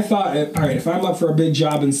 Like I thought, all right, if I'm up for a big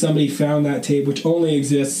job and somebody found that tape, which only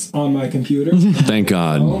exists on my computer, Thank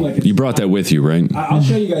God. You brought that with you, right? I'll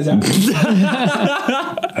show you guys after.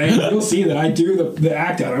 You'll see that I do the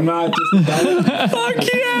act out. I'm not just Fuck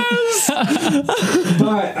yes.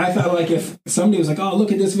 But I thought, like, if somebody was like, oh,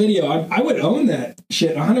 look at this video, I would own that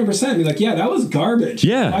shit 100%. Be like, yeah, that was garbage.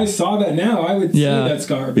 Yeah. If I saw that now, I would say that's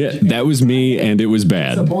garbage. Yeah, that was me, and it was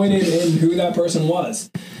bad. Disappointed in who that person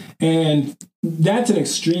was. And that's an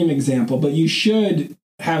extreme example, but you should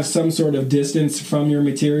have some sort of distance from your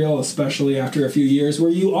material, especially after a few years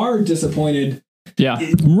where you are disappointed. Yeah.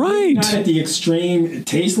 Right. Not at the extreme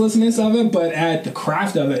tastelessness of it, but at the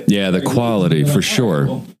craft of it. Yeah, the quality, for sure.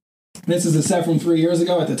 Well, this is a set from 3 years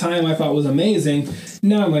ago. At the time, I thought was amazing.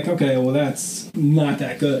 Now I'm like, okay, well, that's not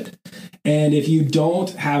that good. And if you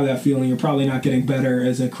don't have that feeling, you're probably not getting better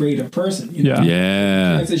as a creative person. You know? Yeah.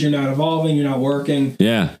 Yeah. Chances you're not evolving, you're not working.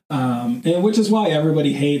 Yeah. And which is why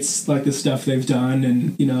everybody hates like the stuff they've done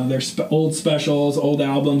and, you know, their old specials, old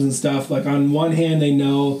albums and stuff. Like on one hand, they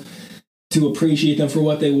know to appreciate them for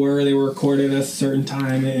what they were. They were recorded at a certain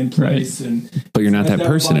time and place. Right. But you're not that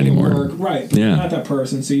person body of anymore. work. Right. But Yeah. You're not that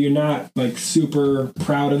person. So you're not like super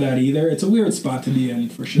proud of that either. It's a weird spot to be in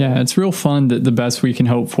for sure. Yeah. It's real fun that the best we can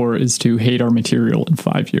hope for is to hate our material in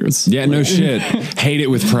 5 years. Yeah, no shit. Hate it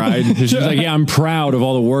with pride. She's like, yeah, I'm proud of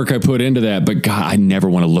all the work I put into that, but God, I never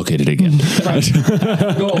want to look at it again. Right.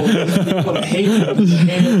 The goal is people to hate it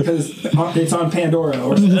because it's on Pandora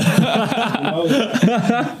or something.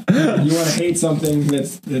 You want to hate something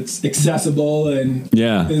that's accessible and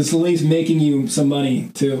Yeah. is at least making you some money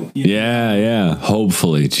too. You know? Yeah.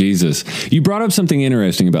 Hopefully, Jesus. You brought up something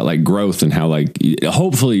interesting about like growth and how like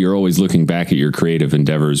hopefully you're always looking back at your creative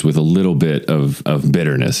endeavors with a little bit of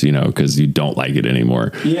bitterness, you know, because you don't like it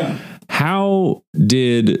anymore. Yeah. How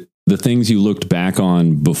did the things you looked back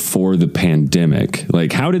on before the pandemic,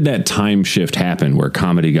 like how did that time shift happen where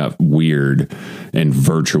comedy got weird and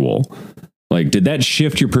virtual? Like, did that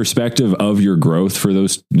shift your perspective of your growth for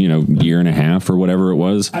those, year and a half or whatever it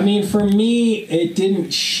was? I mean, for me, it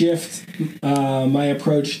didn't shift my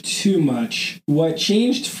approach too much. What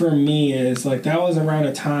changed for me is like that was around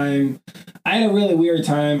a time, I had a really weird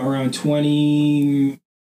time around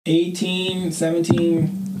 2018,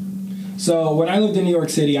 17. So when I lived in New York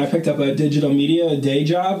City, I picked up a digital media day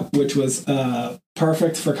job, which was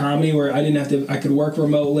perfect for comedy, where I could work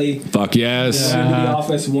remotely. Fuck yes. Go into the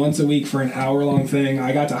office once a week for an hour-long thing.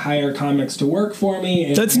 I got to hire comics to work for me.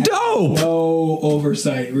 And That's dope. No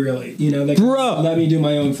oversight, really. They let me do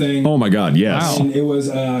my own thing. Oh my God, yes. And it was,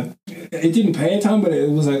 it didn't pay a ton, but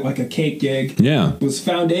it was like a cake gig. Yeah. It was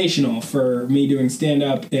foundational for me doing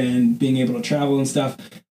stand-up and being able to travel and stuff.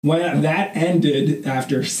 When that ended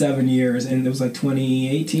after 7 years, and it was like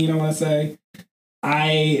 2018, I want to say,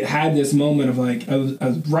 I had this moment of like, I was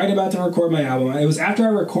right about to record my album. It was after I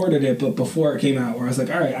recorded it, but before it came out, where I was like,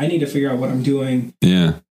 all right, I need to figure out what I'm doing.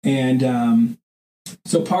 Yeah. And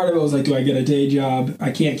so part of it was like, do I get a day job?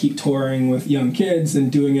 I can't keep touring with young kids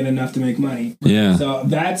and doing it enough to make money. Yeah. So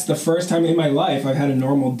that's the first time in my life I've had a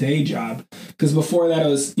normal day job. Because before that, it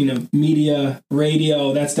was, media,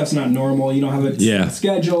 radio, that stuff's not normal. You don't have a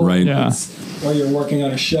schedule. Right. Yeah. Or you're working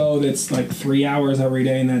on a show that's like 3 hours every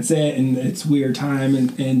day and that's it. And it's weird time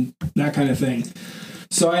and that kind of thing.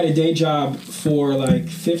 So I had a day job for like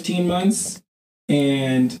 15 months.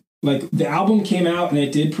 And like the album came out and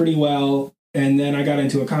it did pretty well. And then I got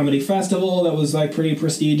into a comedy festival that was like pretty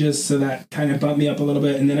prestigious. So that kind of bumped me up a little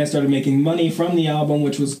bit. And then I started making money from the album,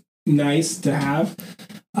 which was nice to have.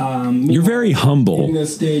 You're very humble. In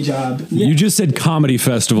this day job. Yeah. You just said comedy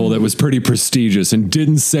festival that was pretty prestigious and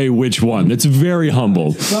didn't say which one. That's very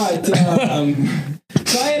humble. But so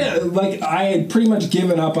I had pretty much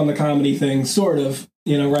given up on the comedy thing, sort of,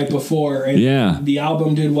 right before. And the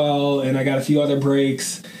album did well, and I got a few other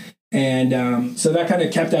breaks. And so that kind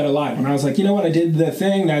of kept that alive. When I was like, you know what, I did the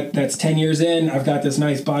thing that's 10 years in. I've got this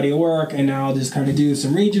nice body of work, and now I'll just kind of do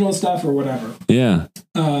some regional stuff or whatever. Yeah.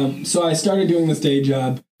 So I started doing this day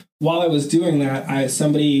job. While I was doing that,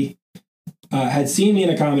 somebody had seen me in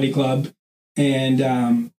a comedy club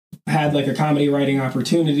and had like a comedy writing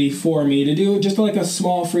opportunity for me to do just like a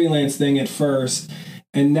small freelance thing at first.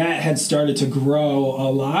 And that had started to grow a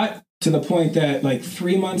lot, to the point that like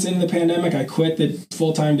 3 months into the pandemic, I quit the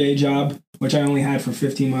full-time day job, which I only had for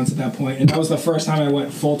 15 months at that point. And that was the first time I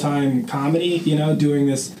went full-time comedy, doing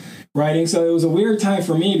this writing. So it was a weird time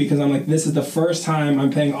for me because I'm like, this is the first time I'm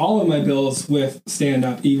paying all of my bills with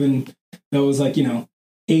stand-up, even though it was like,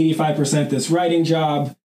 85% this writing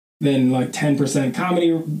job, then like 10%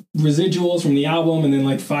 comedy residuals from the album, and then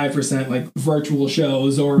like 5% like virtual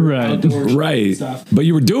shows or outdoor shows and stuff. But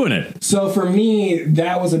you were doing it. So for me,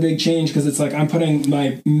 that was a big change because it's like I'm putting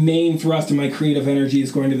my main thrust of my creative energy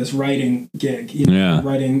is going to this writing gig,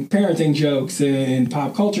 writing parenting jokes and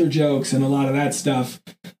pop culture jokes and a lot of that stuff,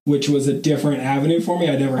 which was a different avenue for me.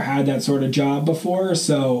 I never had that sort of job before.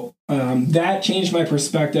 So that changed my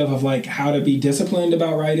perspective of like how to be disciplined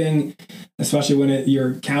about writing, especially when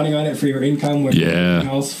you're counting on it for your income with everything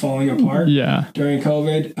else falling apart during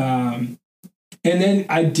COVID. And then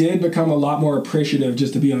I did become a lot more appreciative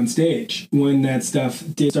just to be on stage when that stuff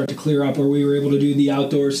did start to clear up, where we were able to do the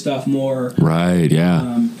outdoor stuff more. Right,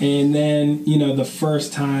 yeah. And then, the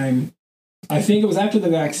first time, I think it was after the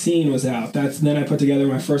vaccine was out, then I put together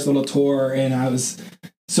my first little tour, and I was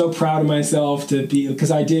so proud of myself because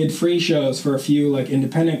I did free shows for a few like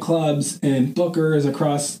independent clubs and bookers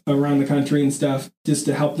around the country and stuff, just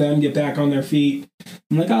to help them get back on their feet.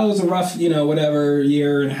 I'm like, oh, it was a rough, whatever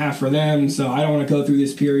year and a half for them. So I don't want to go through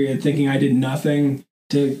this period thinking I did nothing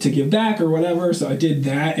to give back or whatever. So I did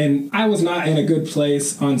that. And I was not in a good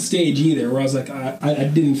place on stage either, where I was like,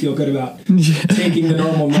 I didn't feel good about taking the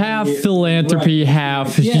normal money. Half philanthropy,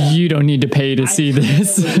 half you don't need to pay to see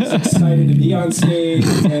this. I was excited to be on stage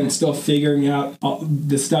and still figuring out all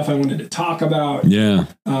the stuff I wanted to talk about. Yeah.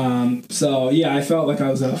 So I felt like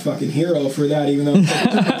I was a fucking hero for that, even though I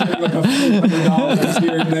took like $100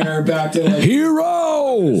 here and there back to like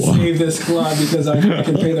hero save this club because I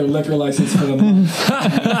can pay their liquor license for the month.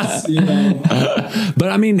 But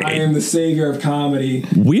I mean, I am the savior of comedy.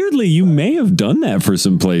 Weirdly, you may have done that for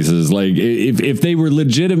some places. Like if they were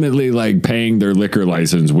legitimately like paying their liquor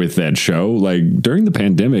license with that show, like during the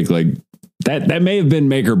pandemic, like that may have been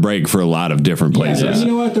make or break for a lot of different places. Yeah, you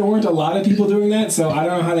know what? There weren't a lot of people doing that, so I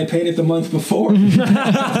don't know how they paid it the month before.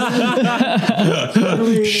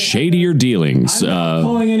 Shadier dealings. I'm not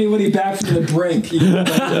pulling anybody back from the brink.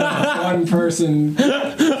 One person,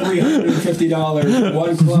 $350,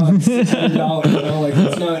 one club, $10. Like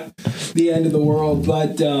it's not the end of the world,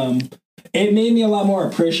 but it made me a lot more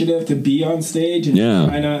appreciative to be on stage and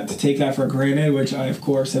try not to take that for granted, which I, of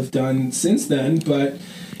course, have done since then. But,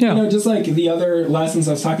 you know, just like the other lessons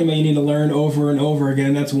I was talking about, you need to learn over and over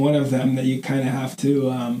again. That's one of them that you kind of have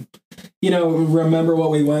to, you know, remember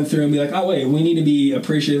what we went through and be like, oh, wait, we need to be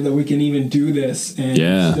appreciative that we can even do this and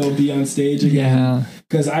still be on stage again.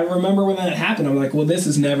 Because I remember when that happened, I'm like, well, this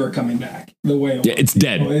is never coming back the way it was. It's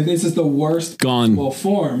dead. This is the worst possible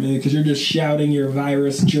form because you're just shouting your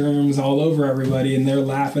virus germs all over everybody and they're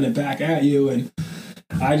laughing it back at you. And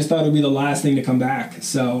I just thought it would be the last thing to come back.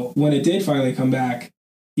 So when it did finally come back,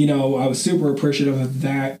 you know, I was super appreciative of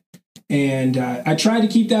that. And I tried to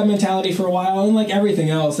keep that mentality for a while, and like everything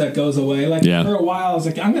else that goes away. Like for a while, I was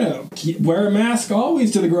like, I'm going to wear a mask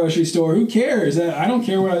always to the grocery store. Who cares? I don't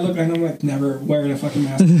care what I look like. And I'm like, never wearing a fucking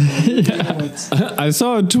mask. You know, I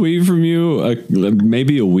saw a tweet from you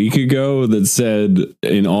maybe a week ago that said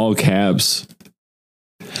in all caps,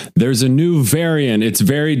 there's a new variant. It's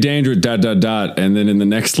very dangerous, ... And then in the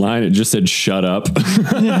next line, it just said, shut up. And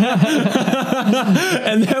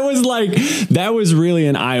that was really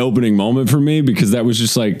an eye-opening moment for me because that was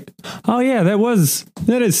just like, oh yeah,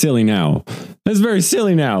 that is silly now. That's very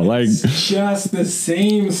silly now. Like just the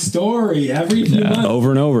same story every few months.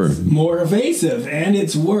 Over and over. More evasive and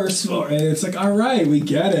it's worse. And it's like, all right, we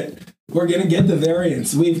get it. We're going to get the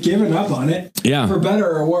variants. We've given up on it. Yeah. For better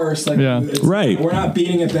or worse. Like, right. We're not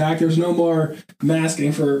beating it back. There's no more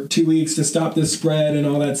masking for 2 weeks to stop this spread and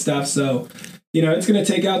all that stuff. So, you know, it's going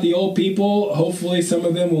to take out the old people. Hopefully some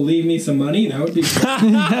of them will leave me some money. That would be but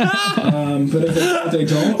if they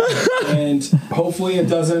don't, and hopefully it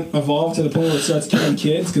doesn't evolve to the point where it starts killing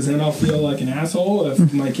kids, because then I'll feel like an asshole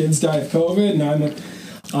if my kids die of COVID and I'm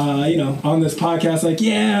you know, on this podcast, like,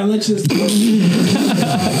 yeah, let's just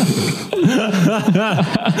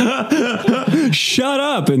shut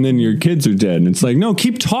up, and then your kids are dead, and it's like, no,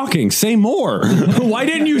 keep talking, say more. Why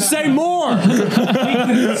didn't you say more?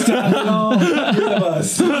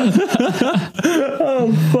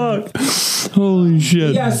 Oh fuck. Holy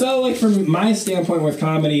shit. Yeah, so like from my standpoint with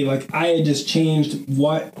comedy, like I had just changed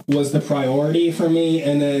what was the priority for me,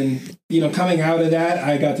 and then, you know, coming out of that,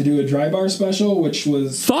 I got to do a Dry Bar special, which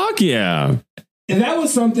was fuck yeah. And that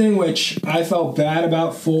was something which I felt bad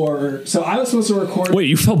about so I was supposed to record. Wait,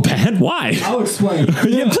 you felt bad? Why? I'll explain.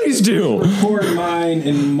 Yeah, please do. Record mine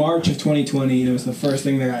in March of 2020. It was the first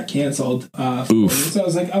thing that got canceled. Oof. So I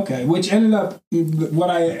was like, okay, which ended up, what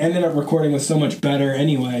I ended up recording was so much better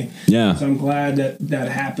anyway. Yeah. So I'm glad that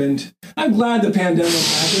happened. I'm glad the pandemic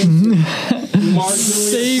happened.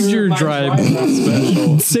 Saved your Dry Bar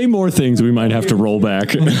special. Say more things we might have to roll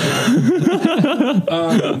back.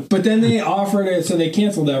 But then they offered it, so they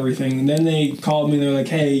canceled everything. And then they called me. They're like,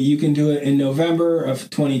 "Hey, you can do it in November of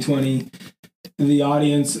 2020. The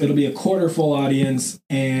audience, it'll be a quarter full audience,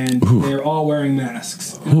 and they're all wearing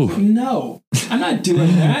masks." And I was like, no, I'm not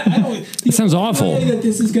doing that. I don't. That sounds awful. That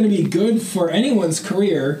this is going to be good for anyone's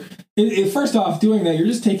career. First off, doing that, you're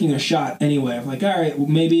just taking a shot anyway. I'm like, all right, well,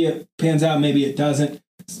 maybe it pans out, maybe it doesn't.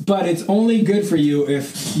 But it's only good for you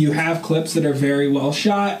if you have clips that are very well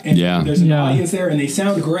shot and there's an audience there and they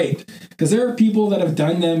sound great. Because there are people that have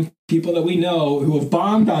done them, people that we know who have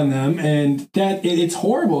bombed on them, and that it's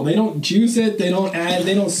horrible. They don't juice it, they don't add,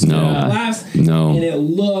 they don't laughs, and it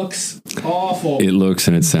looks awful. It looks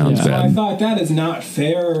and it sounds bad. So I thought that is not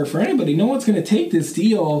fair for anybody. No one's going to take this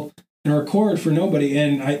deal and record for nobody.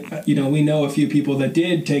 And you know, we know a few people that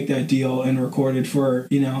did take that deal and recorded for,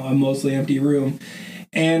 you know, a mostly empty room.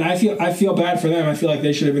 And I feel bad for them. I feel like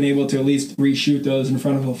they should have been able to at least reshoot those in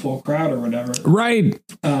front of a full crowd or whatever. Right.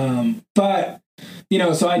 But, you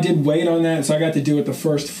know, so I did wait on that. So I got to do it the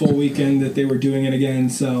first full weekend that they were doing it again.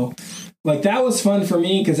 So, like, that was fun for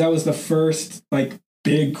me because that was the first, like,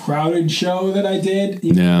 big crowded show that I did.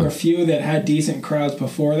 There were a few that had decent crowds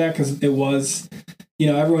before that because it was, you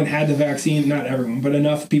know, everyone had the vaccine. Not everyone, but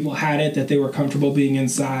enough people had it that they were comfortable being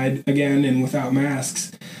inside again and without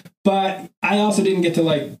masks. But I also didn't get to,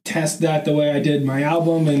 like, test that the way I did my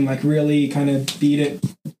album and, like, really kind of beat it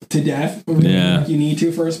to death. Like you need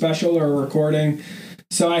to for a special or a recording.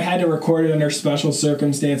 So I had to record it under special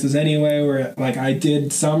circumstances anyway, where, like, I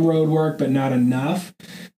did some road work, but not enough.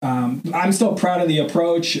 I'm still proud of the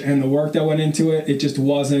approach and the work that went into it. It just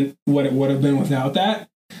wasn't what it would have been without that,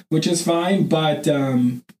 which is fine. But,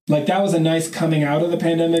 like, that was a nice coming out of the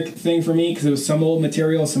pandemic thing for me because it was some old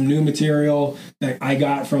material, some new material that I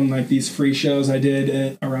got from, like, these free shows I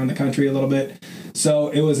did around the country a little bit. So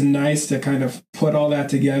it was nice to kind of put all that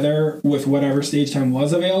together with whatever stage time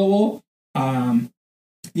was available.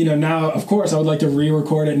 now, of course, I would like to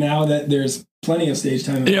re-record it now that there's plenty of stage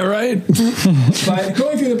time. Yeah, right. But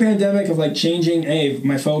going through the pandemic of like changing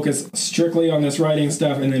my focus strictly on this writing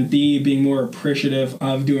stuff, and then B, being more appreciative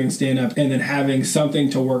of doing stand-up, and then having something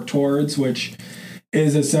to work towards, which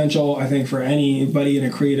is essential, I think, for anybody in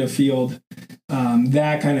a creative field.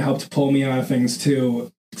 That kind of helped pull me out of things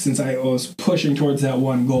too, since I was pushing towards that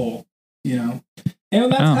one goal, And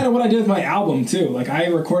that's kind of what I did with my album too. Like, I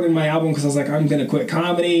recorded my album because I was like, I'm going to quit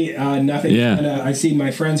comedy. I see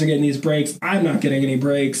my friends are getting these breaks. I'm not getting any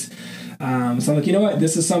breaks. So I'm like, you know what?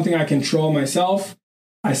 This is something I control myself.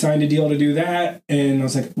 I signed a deal to do that. And I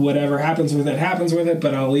was like, whatever happens with it.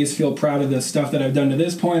 But I'll at least feel proud of the stuff that I've done to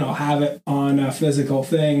this point. I'll have it on a physical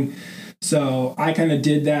thing. So I kind of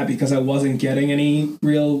did that because I wasn't getting any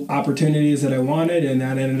real opportunities that I wanted. And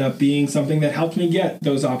that ended up being something that helped me get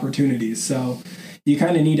those opportunities. So you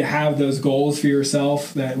kind of need to have those goals for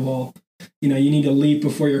yourself that will, you need to leap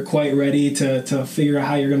before you're quite ready to figure out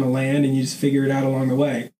how you're going to land, and you just figure it out along the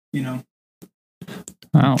way,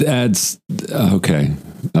 Wow. That's okay.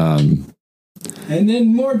 And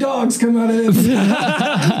then more dogs come out of it.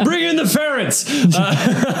 Bring in the ferrets.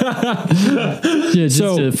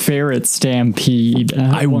 A ferret stampede.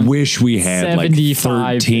 I wish we had like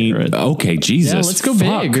 13. Ferrets. Okay, Jesus. Yeah, let's go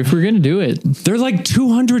big if we're going to do it. They're like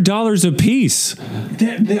 $200 a piece.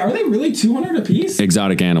 Are they really $200 a piece?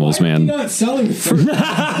 Exotic animals, Why are man. you not selling ferrets?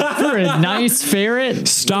 For a nice ferret?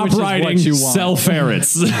 Stop writing, sell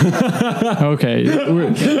ferrets. Okay.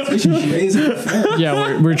 We're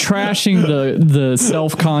trashing the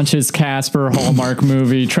self-conscious Casper Hallmark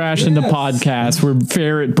movie, trashing the podcast. We're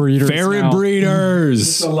ferret breeders. Breeders.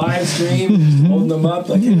 It's a live stream, holding them up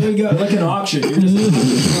like, here we go, like an auction. You're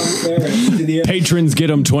just ferrets to the Patrons get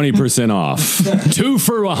them 20% off. 2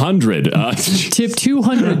 for 100. Tip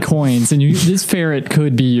 200 coins, and this ferret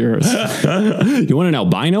could be yours. You want an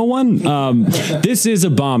albino one? This is a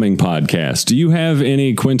bombing podcast. Do you have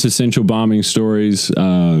any quintessential bombing stories?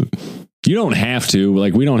 You don't have to.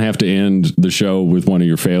 Like, we don't have to end the show with one of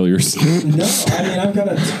your failures. No, I've got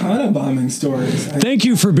a ton of bombing stories. Thank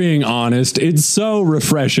you for being honest. It's so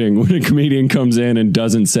refreshing when a comedian comes in and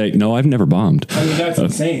doesn't say, no, I've never bombed. That's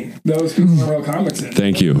insane. Those people are real comics.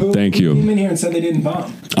 Thank you. Who Thank you. came in here and said they didn't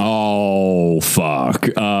bomb? Oh, fuck.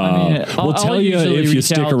 We'll tell you if you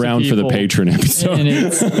stick around for the patron episode.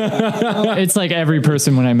 And it's like every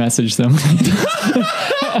person when I message them.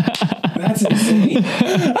 That's insane.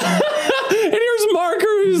 And here's Marker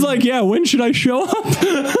who's like, yeah, when should I show up?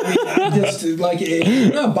 If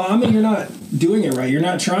you're not bombing, you're not doing it right. You're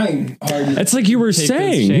not trying hard. It's like you were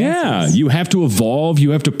saying. Yeah. You have to evolve.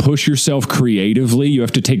 You have to push yourself creatively. You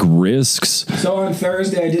have to take risks. So on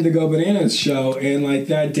Thursday, I did the Go Bananas show. And like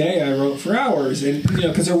that day, I wrote for hours. And,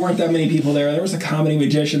 because there weren't that many people there. There was a comedy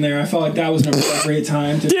magician there. I felt like that was an appropriate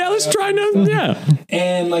time to. Yeah, let's try to. Yeah.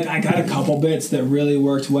 And like I got a couple bits that really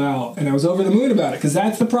worked well. And I was over the moon about it because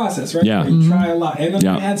that's the process, right? Yeah. You try a lot. And then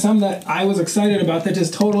I had some that I was excited about that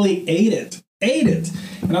just totally ate it.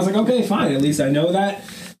 And I was like, okay, fine. At least I know that.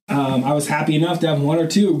 I was happy enough to have one or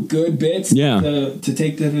two good bits to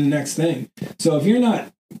take to the next thing. So if you're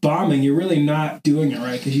not bombing, you're really not doing it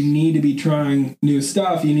right, because you need to be trying new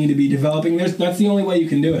stuff. You need to be developing. That's the only way you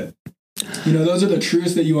can do it. Those are the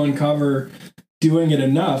truths that you uncover doing it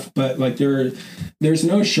enough, but like there's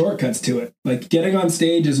no shortcuts to it. Like getting on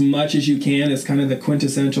stage as much as you can is kind of the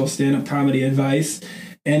quintessential stand-up comedy advice.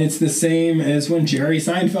 And it's the same as when Jerry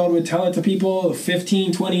Seinfeld would tell it to people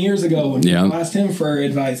 15, 20 years ago when people asked him for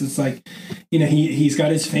advice. It's like, he's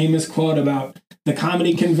got his famous quote about the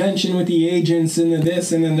comedy convention with the agents and then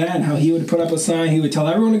this and then that, and how he would put up a sign. He would tell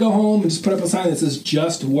everyone to go home and just put up a sign that says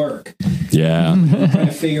just work. Yeah. Trying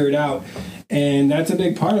to figure it out. And that's a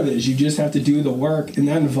big part of it, is you just have to do the work, and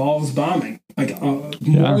that involves bombing,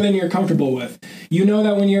 more than you're comfortable with.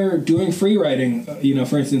 That when you're doing free writing,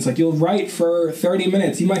 for instance, like you'll write for 30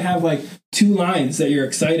 minutes. You might have like 2 lines that you're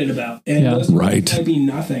excited about, and those might be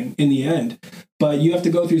nothing in the end. But you have to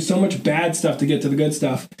go through so much bad stuff to get to the good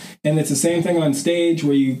stuff. And it's the same thing on stage,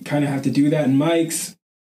 where you kind of have to do that in mics,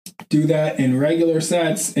 do that in regular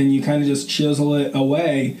sets, and you kind of just chisel it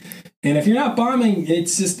away. And if you're not bombing,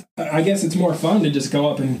 it's just, I guess it's more fun to just go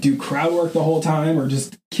up and do crowd work the whole time, or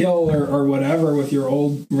just kill or whatever with your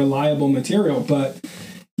old reliable material. But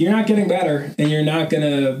you're not getting better, and you're not going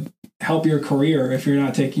to help your career if you're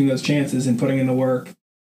not taking those chances and putting in the work.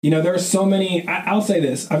 There are so many, I'll say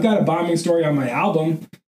this, I've got a bombing story on my album,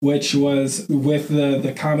 which was with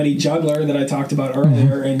the comedy Juggler that I talked about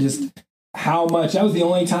earlier, and just how much. That was the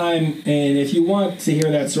only time. And if you want to hear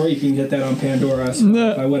that story, you can get that on Pandora,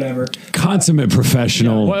 Spotify, whatever. Consummate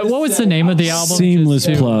professional. What was the name of the album? Seamless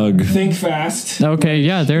plug. Think Fast. Okay,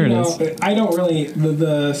 yeah, there it is. I don't really.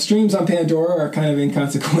 The streams on Pandora are kind of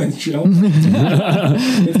inconsequential.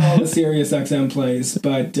 It's all the Sirius XM plays,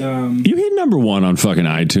 but You hit number 1 on fucking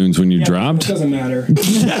iTunes when you dropped. It doesn't matter. 1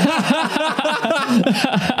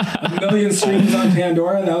 million streams on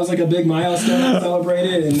Pandora. That was like a big milestone I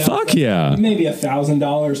celebrated. And Fuck yeah. Maybe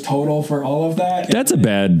 $1,000 total for all of that. That's a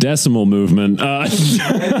bad decimal movement. And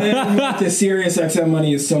then the Sirius XM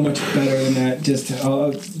money is so much better than that. Just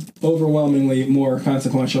overwhelmingly more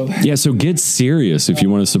consequential. Yeah, so get serious if you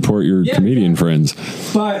want to support your comedian friends.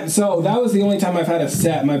 But so that was the only time I've had a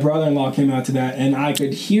set. My brother-in-law came out to that, and I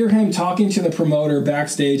could hear him talking to the promoter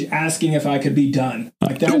backstage, asking if I could be done.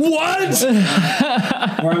 Like that. What?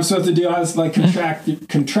 Where I'm supposed to do, I was like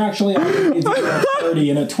contractually obligated to do 30,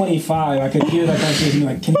 and at 25, I could hear that conversation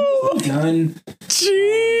like, "Can you be done?"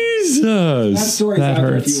 Jesus. That story's That out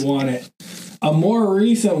there hurts. if you want it. A more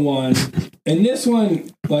recent one, and this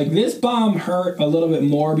one, like this bomb hurt a little bit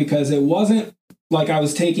more because it wasn't like I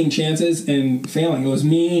was taking chances and failing. It was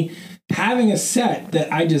me having a set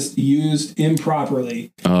that I just used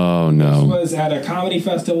improperly. Oh, This no. was at a comedy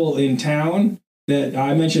festival in town that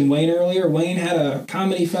I mentioned Wayne earlier. Wayne had a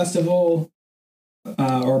comedy festival,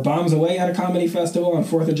 or Bombs Away had a comedy festival on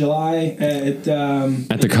 4th of July at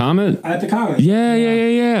At the Comet? the Comet.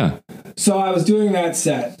 Yeah. So I was doing that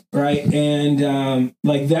set, right? And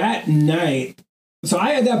like that night, so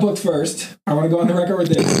I had that booked first. I want to go on the record with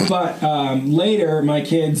this. But later, my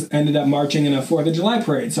kids ended up marching in a 4th of July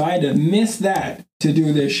parade. So I had to miss that to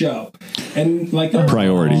do this show. And like there are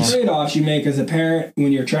Priorities. trade-offs you make as a parent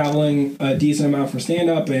when you're traveling a decent amount for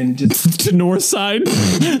stand-up and just... To North Side? No,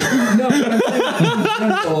 but I'm saying in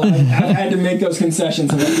general, I've had to make those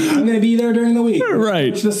concessions. Like, I'm going to be there during the week.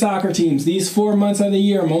 Right. Coach the soccer teams. These 4 months of the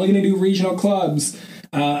year, I'm only going to do regional clubs.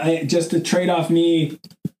 Just to trade off me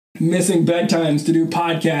missing bedtimes to do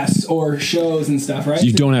podcasts or shows and stuff, right?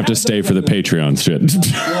 You don't have to stay for the Patreon shit.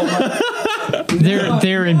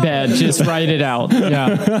 They're in bed. Just write it out.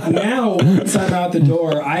 Yeah. Now, once I'm out the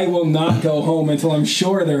door, I will not go home until I'm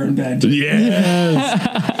sure they're in bed.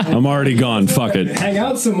 Yes. I'm already gone. Fuck it. Hang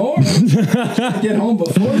out some more. Get home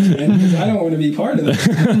before 10 because I don't want to be part of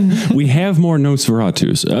that. We have more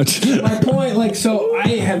Nosferatus. My point, like, so I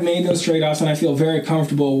have made those trade-offs and I feel very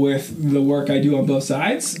comfortable with the work I do on both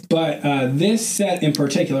sides. But this set in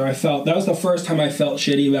particular, I felt that was the first time I felt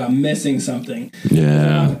shitty about missing something.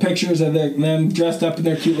 Yeah. Pictures of them dressed up in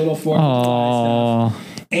their cute little 4th of July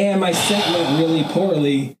stuff. And my set went really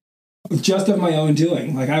poorly just of my own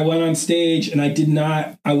doing. Like I went on stage and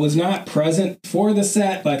I was not present for the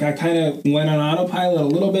set. Like I kind of went on autopilot a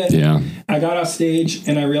little bit. Yeah. I got off stage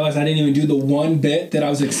and I realized I didn't even do the one bit that I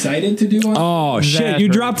was excited to do on. Oh, shit. That You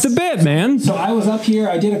hurts. dropped the bit, man. So I was up here,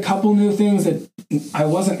 I did a couple new things that I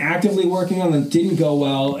wasn't actively working on that didn't go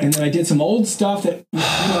well. And then I did some old stuff that,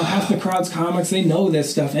 half the crowd's comics, they know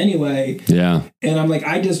this stuff anyway. Yeah. And I'm like,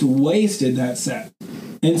 I just wasted that set.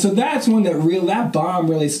 And so that's one that bomb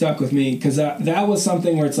really stuck with me because that was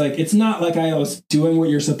something where it's like, it's not like I was doing what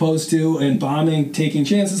you're supposed to and bombing, taking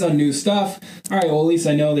chances on new stuff. All right, well, at least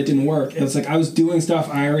I know that didn't work. It was like I was doing stuff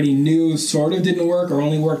I already knew sort of didn't work or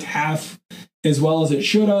only worked half as well as it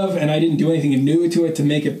should have. And I didn't do anything new to it to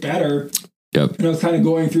make it better. Yep. And I was kind of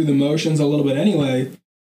going through the motions a little bit anyway.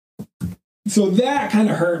 So that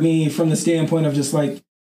kind of hurt me from the standpoint of just like,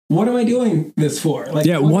 what am I doing this for? Like,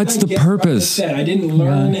 Yeah, what what's did I the get from purpose? this set? I didn't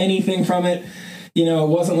learn anything from it. It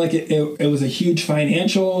wasn't like it was a huge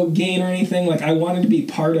financial gain or anything. Like I wanted to be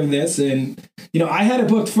part of this, and I had it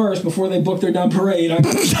booked first before they booked their dumb parade.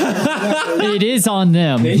 It is on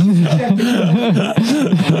them. They should check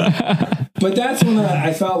it. But that's when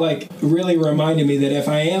I felt like really reminded me that if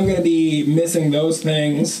I am going to be missing those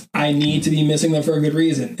things, I need to be missing them for a good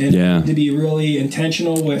reason. And I need to be really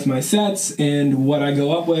intentional with my sets and what I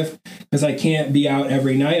go up with because I can't be out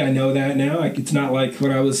every night. I know that now. It's not like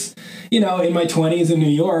when I was, in my 20s in New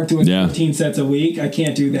York doing 15 sets a week. I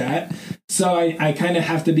can't do that. So I kind of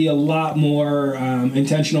have to be a lot more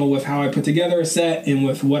intentional with how I put together a set and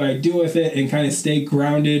with what I do with it and kind of stay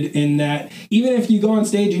grounded in that. Even if you go on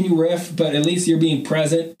stage and you riff, but at least you're being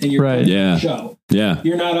present and you're Right. putting on the show. Yeah.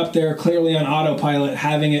 You're not up there clearly on autopilot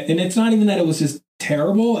having it. And it's not even that it was just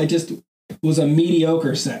terrible. It just was a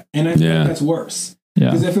mediocre set. And I think that's worse. Yeah.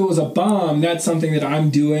 Because if it was a bomb, that's something that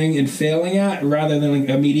I'm doing and failing at rather than like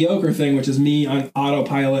a mediocre thing, which is me on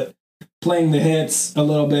autopilot playing the hits a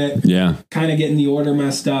little bit, kind of getting the order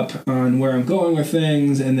messed up on where I'm going with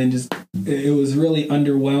things, and then just it was really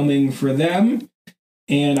underwhelming for them.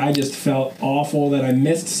 And I just felt awful that I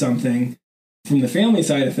missed something from the family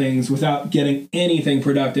side of things without getting anything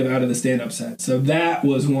productive out of the stand-up set. So that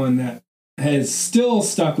was one that has still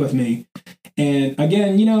stuck with me. And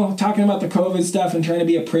again, you know, talking about the COVID stuff and trying to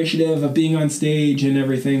be appreciative of being on stage and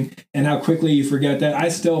everything and how quickly you forget that. I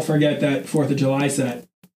still forget that 4th of July set.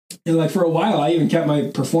 And like for a while, I even kept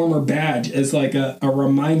my performer badge as like a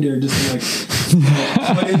reminder, just to like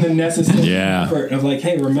put in the necessary effort of like,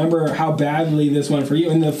 hey, remember how badly this went for you.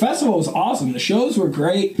 And the festival was awesome. The shows were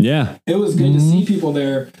great. Yeah. It was good to see people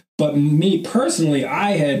there. But me personally,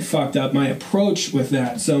 I had fucked up my approach with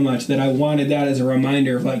that so much that I wanted that as a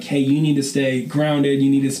reminder of like, hey, you need to stay grounded.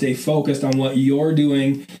 You need to stay focused on what you're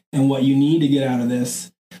doing and what you need to get out of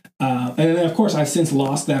this. And then, of course, I've since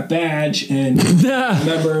lost that badge and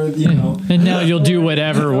remember, you know. And now you'll do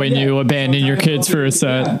whatever when you abandon your kids for a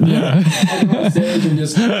set. Yeah. I go on stage and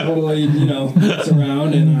just totally, you know, mess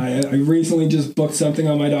around. And I recently just booked something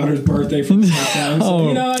on my daughter's birthday for the first time. So,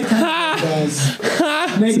 you know, I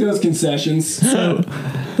kind of make those concessions. So,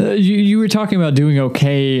 you were talking about doing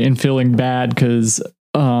okay and feeling bad because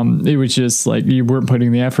it was just like you weren't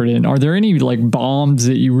putting the effort in. Are there any like bombs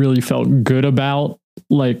that you really felt good about?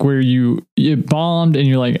 Like where you bombed and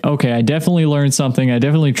you're like, okay, I definitely learned something. I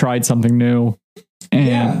definitely tried something new. And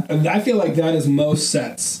yeah, I feel like that is most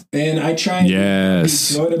sets. And I try and be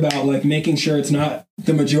good about like making sure it's not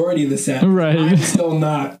the majority of the set. Right. I'm still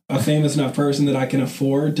not a famous enough person that I can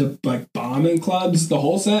afford to like bomb in clubs the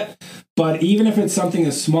whole set. But even if it's something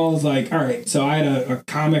as small as like, all right, so I had a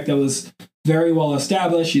comic that was very well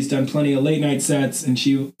established. She's done plenty of late night sets, and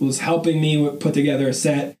she was helping me put together a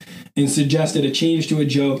set and suggested a change to a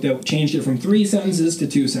joke that changed it from 3 sentences to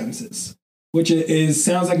 2 sentences, which is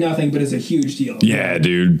sounds like nothing, but is a huge deal. Yeah,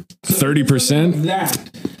 dude. 30%?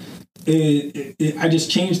 I just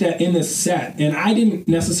changed that in the set, and I didn't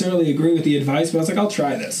necessarily agree with the advice, but I was like, I'll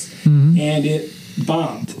try this. And it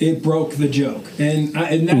bombed. It broke the joke. And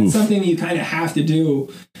that's something you kind of have to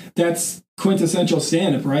do. That's quintessential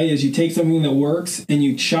stand-up, right? Is you take something that works and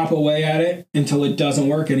you chop away at it until it doesn't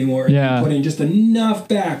work anymore. And you put in just enough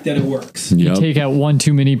back that it works. You take out one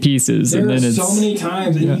too many pieces. There and then are so many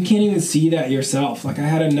times, and you can't even see that yourself. Like I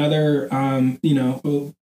had another,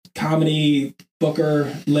 comedy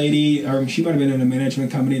booker lady, or she might have been in a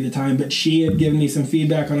management company at the time, but she had given me some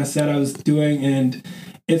feedback on a set I was doing, and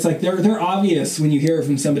it's like they're obvious when you hear it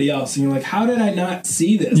from somebody else, and you're like, how did I not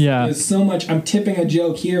see this? Yeah. There's so much. I'm tipping a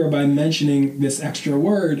joke here by mentioning this extra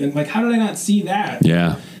word, and like, how did I not see that?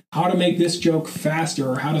 Yeah. How to make this joke faster,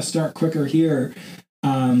 or how to start quicker here.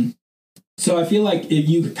 So I feel like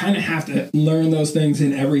you kind of have to learn those things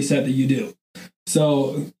in every set that you do.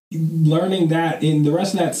 So learning that in the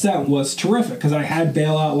rest of that set was terrific because I had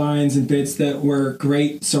bailout lines and bits that were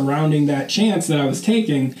great surrounding that chance that I was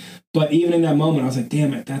taking. But even in that moment, I was like,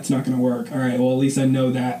 damn it, that's not going to work. All right, well, at least I know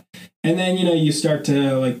that. And then, you start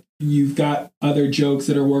to, like, you've got other jokes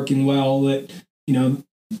that are working well that,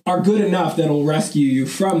 are good enough that'll rescue you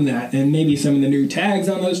from that. And maybe some of the new tags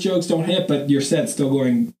on those jokes don't hit, but your set's still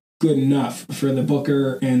going good enough for the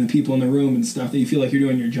booker and the people in the room and stuff that you feel like you're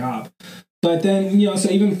doing your job. But then, so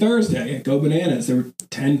even Thursday at Go Bananas, there were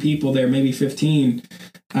 10 people there, maybe 15.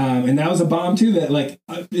 And that was a bomb too, that like,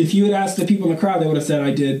 if you had asked the people in the crowd, they would have said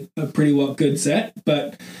I did a pretty good set.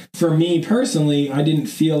 But for me personally, I didn't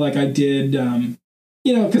feel like I did,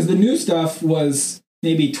 because the new stuff was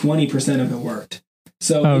maybe 20% of it worked.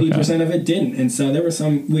 So 80% of it didn't. And so there were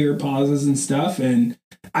some weird pauses and stuff. And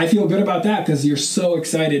I feel good about that because you're so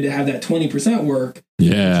excited to have that 20% work.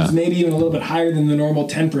 Yeah. Which is maybe even a little bit higher than the normal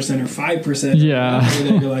 10% or 5%. Yeah.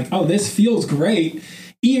 That you're like, oh, this feels great.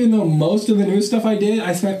 Even though most of the new stuff I did,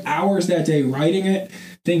 I spent hours that day writing it,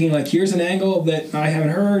 thinking like, here's an angle that I haven't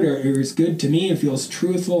heard, or it was good to me. It feels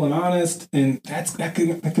truthful and honest. And that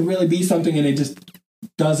could really be something, and it just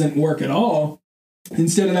doesn't work at all.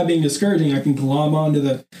 Instead of that being discouraging, I can glom onto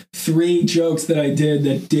the 3 jokes that I did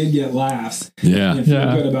that did get laughs. Yeah. And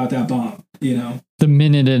feel good about that bomb, The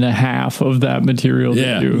minute and a half of that material.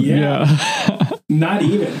 Yeah. Not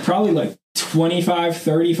even. Probably like 25,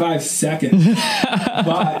 35 seconds.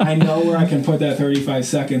 But I know where I can put that 35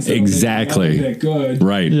 seconds. Exactly. Make it good.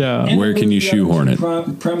 Right. Yeah. And where can you shoehorn it?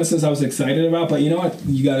 Premises I was excited about, but you know what?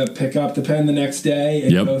 You got to pick up the pen the next day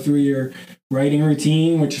and go through your writing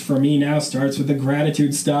routine, which for me now starts with the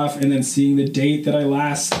gratitude stuff, and then seeing the date that I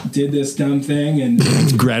last did this dumb thing, and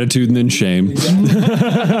gratitude and then shame. and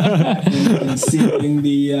seeing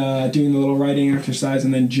the doing the little writing exercise,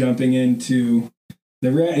 and then jumping into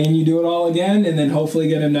and you do it all again, and then hopefully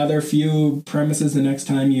get another few premises the next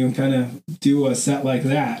time you kind of do a set like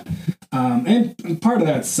that. And part of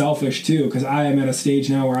that's selfish too, because I am at a stage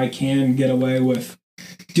now where I can get away with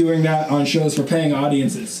doing that on shows for paying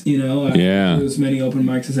audiences. I don't do as many open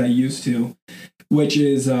mics as I used to, which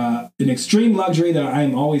is an extreme luxury that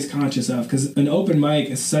I'm always conscious of, because an open mic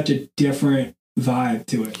is such a different vibe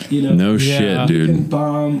to it. No shit, dude. You can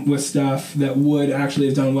bomb with stuff that would actually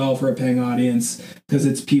have done well for a paying audience, because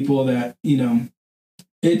it's people that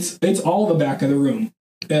it's all the back of the room.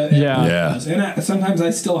 And sometimes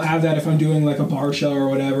I still have that if I'm doing like a bar show or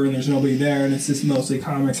whatever, and there's nobody there, and it's just mostly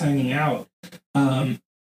comics hanging out.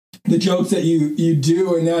 The jokes that you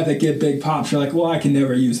do and that get big pops, you're like, well, I can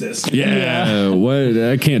never use this. What?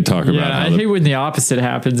 I can't talk about. I hate when the opposite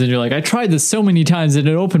happens, and you're like, I tried this so many times at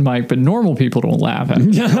an open mic, but normal people don't laugh at it.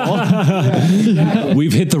 Exactly.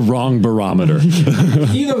 We've hit the wrong barometer.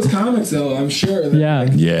 See those comics though, I'm sure.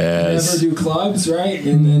 That, never do clubs, right?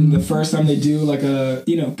 And then the first time they do like a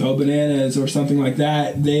Go Bananas or something like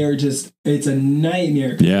that, they are just, it's a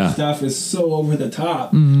nightmare. The stuff is so over the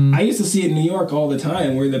top. I used to see it in New York all the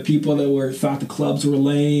time, where the people that thought the clubs were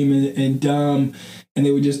lame and dumb, and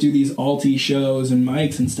they would just do these alti shows and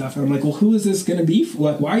mics and stuff. And I'm like, well, who is this going to be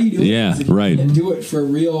for? Like, why are you doing this if you can't do it for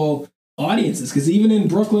real audiences? Because even in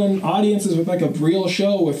Brooklyn, audiences with like a real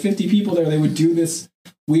show with 50 people there, they would do this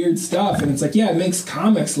weird stuff, and it's like, it makes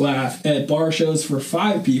comics laugh at bar shows for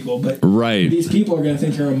 5 people, but these people are going to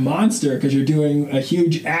think you're a monster because you're doing a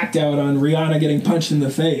huge act out on Rihanna getting punched in the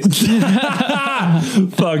face.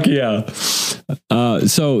 Fuck yeah.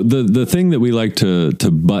 So the thing that we like to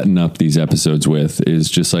button up these episodes with is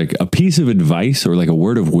just like a piece of advice or like a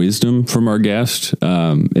word of wisdom from our guest.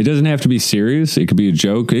 It doesn't have to be serious. It could be a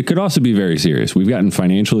joke. It could also be very serious. We've gotten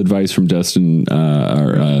financial advice from Dustin,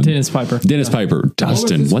 Dennis Piper.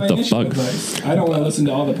 Dustin, what the fuck? Advice? I don't want to listen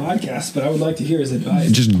to all the podcasts, but I would like to hear his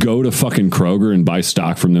advice. Just go to fucking Kroger and buy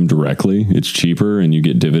stock from them directly. It's cheaper and you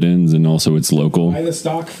get dividends, and also it's local. Buy the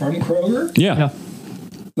stock from Kroger? Yeah.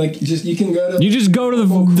 Like, you can go to... You just go to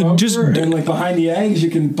the and like behind the eggs,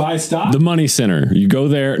 you can buy stock? The money center. You go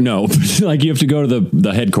there. No. Like, you have to go to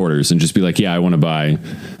the headquarters and just be like, I want to buy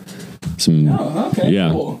some... Oh, okay.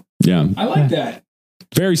 Cool. Yeah. I like that.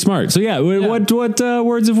 Very smart. So what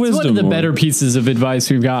words of wisdom? It's one of the better pieces of advice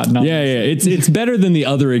we've gotten. It's better than the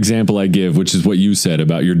other example I give, which is what you said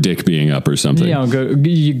about your dick being up or something.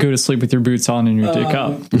 You go to sleep with your boots on and your dick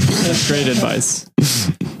up. That's great advice.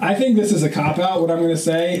 I think this is a cop out. What I'm going to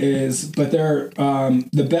say is, but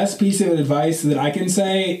the best piece of advice that I can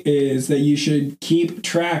say is that you should keep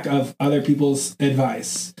track of other people's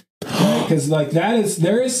advice. Because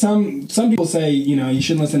there is some people say, you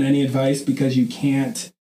shouldn't listen to any advice because you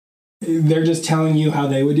can't, they're just telling you how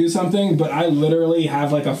they would do something. But I literally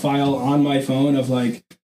have like a file on my phone of like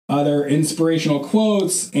other inspirational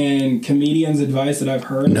quotes and comedians' advice that I've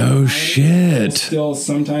heard. No shit. Still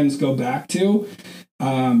sometimes go back to,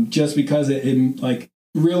 just because it like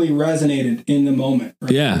really resonated in the moment.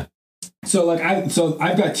 Right? Yeah. So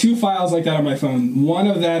I've got 2 files like that on my phone. One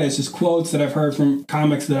of that is just quotes that I've heard from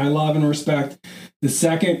comics that I love and respect. The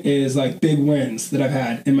second is like big wins that I've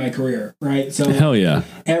had in my career, right? So hell yeah.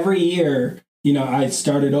 Every year, I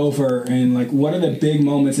started over, and like, what are the big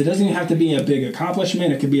moments? It doesn't even have to be a big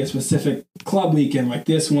accomplishment. It could be a specific club weekend. Like,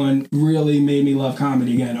 this one really made me love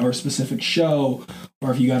comedy again, or a specific show,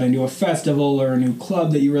 or if you got into a festival or a new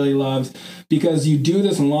club that you really loved, because you do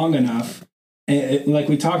this long enough. Like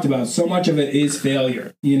we talked about, so much of it is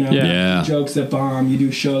failure, jokes that bomb, you do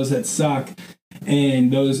shows that suck.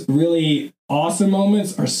 And those really awesome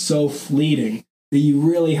moments are so fleeting that you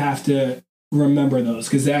really have to remember those,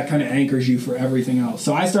 because that kind of anchors you for everything else.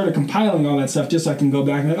 So I started compiling all that stuff just so I can go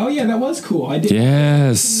back and like, oh yeah, that was cool. I did.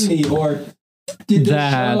 Yes. Or did this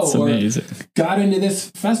That's show, amazing. Or got into this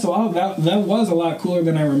festival. Oh, that was a lot cooler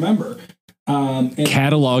than I remember.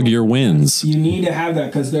 Catalog your wins. You need to have that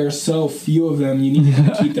because there are so few of them. You need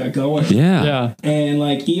to keep that going. Yeah. And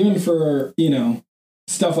like, even for,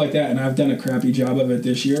 stuff like that, and I've done a crappy job of it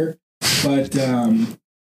this year, but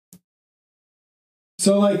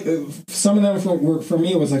so like some of them for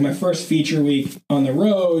me, it was like my first feature week on the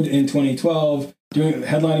road in 2012,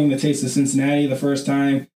 headlining the Taste of Cincinnati the first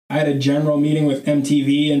time. I had a general meeting with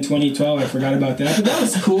MTV in 2012. I forgot about that, but that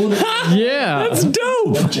was cool. That's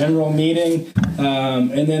dope. A general meeting.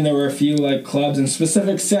 And then there were a few like clubs and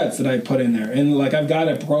specific sets that I put in there. And like, I've got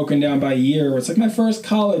it broken down by year, where it's like my first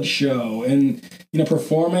college show, and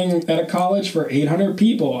performing at a college for 800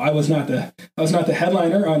 people. I was not the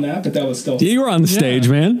headliner on that, but that was still. You were on the stage,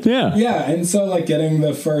 man. Yeah. Yeah. And so like doing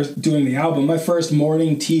the album, my first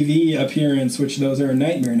morning TV appearance, which those are a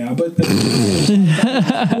nightmare now, but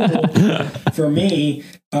for me,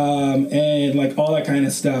 and like all that kind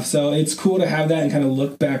of stuff. So it's cool to have that and kind of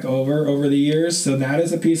look back over the years. So that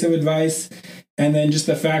is a piece of advice. And then just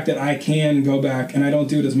the fact that I can go back, and I don't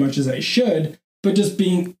do it as much as I should, but just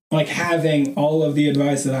being like having all of the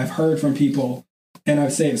advice that I've heard from people and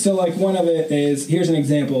I've saved. So like one of it is, here's an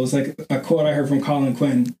example. It's like a quote I heard from Colin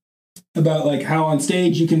Quinn about like how on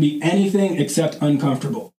stage you can be anything except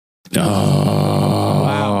uncomfortable. Oh,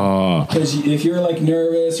 wow. Because if you're like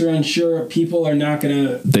nervous or unsure, people are not going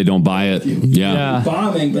to. They don't buy it. Yeah.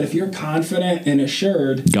 Bombing. But if you're confident and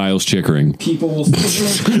assured. Giles Chickering. People will.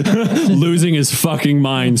 Losing his fucking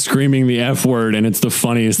mind, screaming the F word, and it's the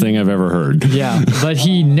funniest thing I've ever heard. Yeah. But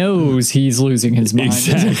he knows he's losing his mind.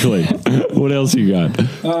 Exactly. What else you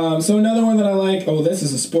got? So another one that I like. Oh, this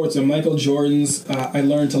is a sports one. Michael Jordan's. I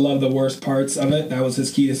learned to love the worst parts of it. That was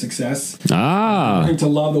his key to success. Learning to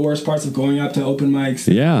love the worst parts of going up to open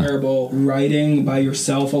mics. Yeah. Terrible writing by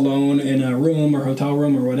yourself alone in a room or hotel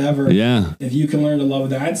room or whatever. Yeah. If you can learn to love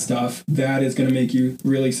that stuff, that is going to make you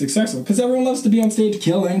really successful. Because everyone loves to be on stage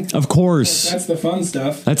killing. Of course. That's the fun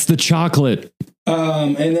stuff. That's the chocolate.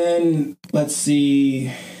 And then let's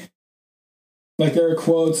see. Like there are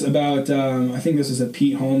quotes about, I think this is a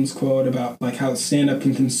Pete Holmes quote about like how stand-up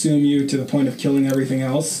can consume you to the point of killing everything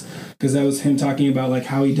else. Because that was him talking about like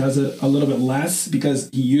how he does it a little bit less because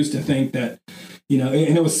he used to think that, you know,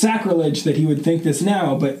 and it was sacrilege that he would think this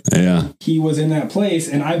now, but he was in that place.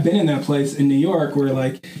 And I've been in that place in New York where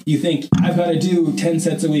like you think I've got to do 10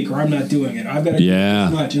 sets a week or I'm not doing it. I've got to do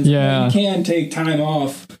this much. And so you can take time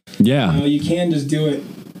off. Yeah. You know, you can just do it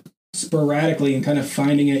sporadically and kind of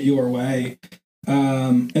finding it your way.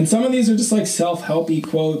 And some of these are just like self-helpy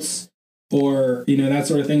quotes or, you know, that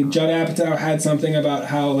sort of thing. Judd Apatow had something about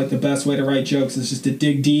how like the best way to write jokes is just to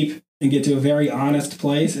dig deep and get to a very honest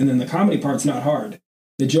place. And then the comedy part's not hard.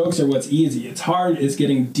 The jokes are what's easy. It's hard is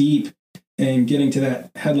getting deep and getting to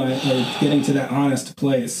that headline or getting to that honest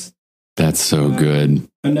place. That's so good.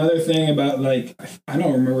 Another thing about like, I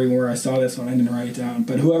don't remember where I saw this one. I didn't write it down,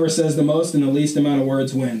 but whoever says the most in the least amount of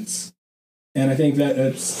words wins. And I think that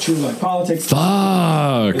it's true like politics.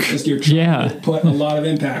 Fuck. It's just you're trying to put a lot of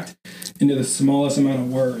impact into the smallest amount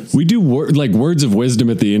of words. We do words of wisdom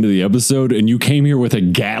at the end of the episode, and you came here with a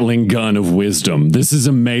Gatling gun of wisdom. This is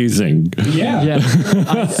amazing. Yeah.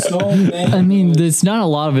 I mean, there's not a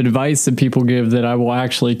lot of advice that people give that I will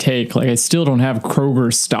actually take. Like, I still don't have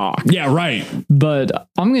Kroger stock. Yeah, right. But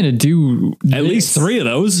I'm going to do at least 3 of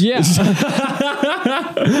those. Yeah.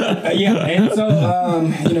 And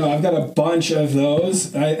so, you know, I've got a bunch of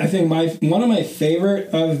those. I think one of my favorite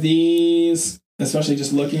of these, especially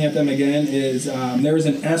just looking at them again, is there was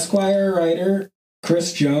an Esquire writer,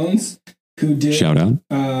 Chris Jones, who did shout out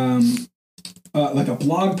like a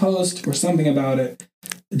blog post or something about it,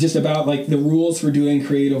 just about like the rules for doing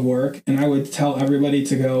creative work. And I would tell everybody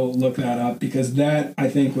to go look that up because that I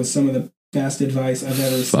think was some of the best advice I've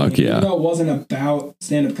ever seen. Fuck yeah. Even though it wasn't about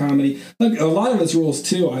stand-up comedy. Like a lot of its rules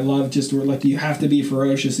too, I love just where like you have to be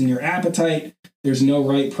ferocious in your appetite. There's no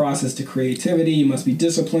right process to creativity. You must be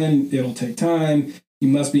disciplined. It'll take time. You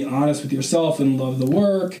must be honest with yourself and love the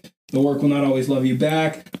work. The work will not always love you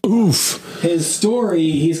back. Oof. His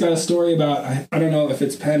story, he's got a story about, I don't know if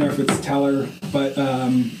it's Penn or if it's Teller, but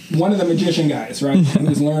one of the magician guys, right?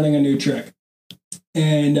 Who's learning a new trick.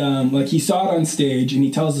 And like he saw it on stage and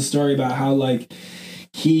he tells the story about how like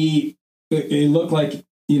it looked like,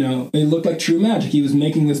 you know, it looked like true magic. He was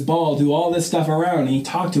making this ball do all this stuff around and he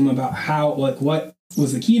talked to him about how, like, what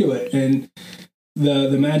was the key to it. And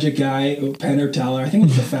the magic guy, Penn or Teller, I think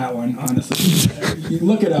it's the fat one, honestly.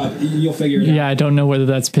 Look it up. You'll figure it out. Yeah, I don't know whether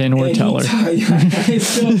that's Penn or Teller.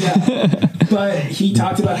 But he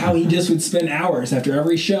talked about how he just would spend hours after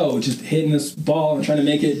every show just hitting this ball and trying to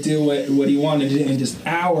make it do what he wanted to do, and just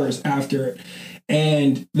hours after it.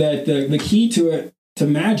 And that the key to it, to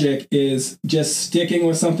magic, is just sticking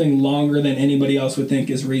with something longer than anybody else would think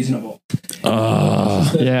is reasonable.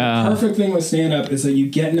 The perfect thing with stand-up is that you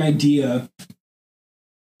get an idea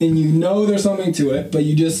and you know there's something to it, but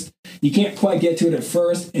you can't quite get to it at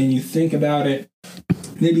first, and you think about it.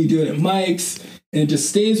 Maybe you do it at mics, and it just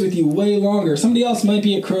stays with you way longer. Somebody else might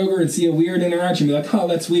be at Kroger and see a weird interaction and be like, oh,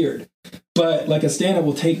 that's weird. But like a stand-up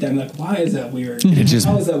will take that and like, why is that weird? It just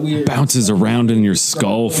How is that weird? bounces around in your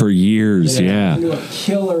skull for years. Yeah. Into a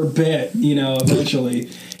killer bit, you know, eventually.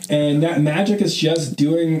 And that magic is just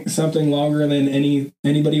doing something longer than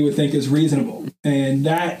anybody would think is reasonable. And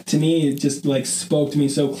that, to me, just like spoke to me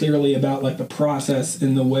so clearly about like the process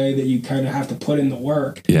and the way that you kind of have to put in the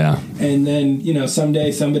work. Yeah. And then, you know,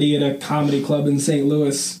 someday somebody at a comedy club in St.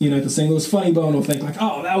 Louis, you know, at the St. Louis Funny Bone will think like,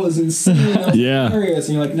 oh, that was insane. That was hilarious.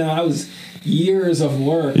 And you're like, no, that was years of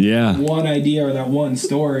work. Yeah. One idea or that one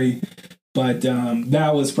story. But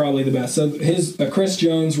that was probably the best. So his Chris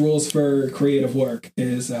Jones rules for creative work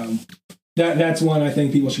is that that's one I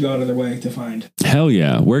think people should go out of their way to find. Hell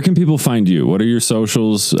yeah. Where can people find you? What are your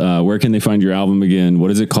socials? Where can they find your album again?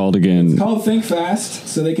 What is it called again? It's called Think Fast,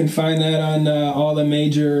 so they can find that on all the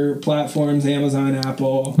major platforms, Amazon,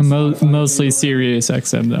 Apple. Spotify, Mostly Sirius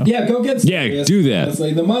XM though. Yeah, go get Sirius. Yeah, do that.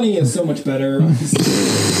 Honestly, the money is so much better. Not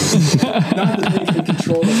that they can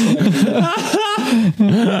control the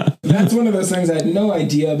That's one of those things I had no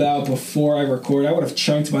idea about before I record. I would have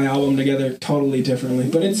chunked my album together totally differently,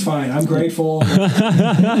 but it's fine. I'm grateful. Even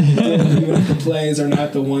if the plays are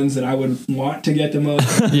not the ones that I would want to get the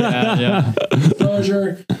most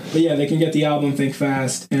exposure. But yeah, they can get the album Think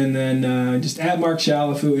Fast, and then just at Mark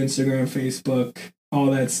Shalafu, Instagram, Facebook, all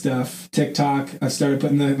that stuff. TikTok. I started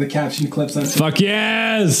putting the caption clips on TikTok. Fuck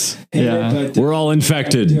yes! But, we're all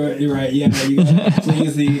infected. You're right. Yeah, you gotta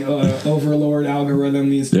please the overlord algorithm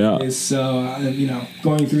these days. So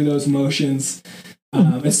going through those motions.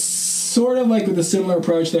 It's sort of like with a similar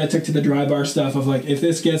approach that I took to the dry bar stuff of like, if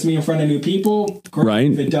this gets me in front of new people, great. Right.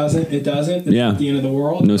 If it doesn't, it doesn't. It's not the end of the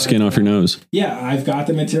world. No skin off your nose. Yeah, I've got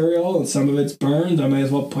the material and some of it's burned. I might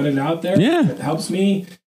as well put it out there. Yeah. If it helps me,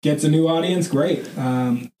 gets a new audience, great.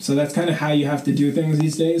 So that's kind of how you have to do things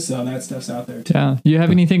these days. So that stuff's out there too. Yeah. You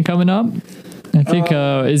have anything coming up? I think,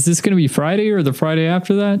 is this going to be Friday or the Friday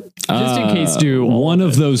after that? Just in case, do one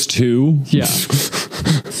of those two. Yeah.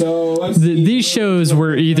 So these shows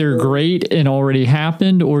were either great and already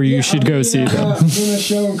happened, or you should go see them. I'm doing a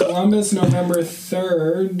show in Columbus, November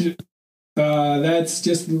 3rd. That's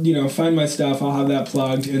just, find my stuff. I'll have that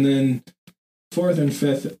plugged. And then 4th and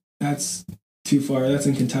 5th, that's too far. That's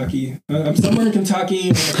in Kentucky. I'm somewhere in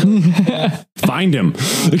Kentucky. Find him.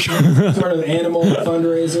 Sort of animal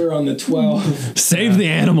fundraiser on the 12th. Save the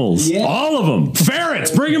animals. Yeah. All of them.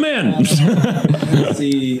 Ferrets. Bring them in. Let's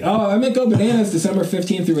see. Oh, I'm at Go Bananas December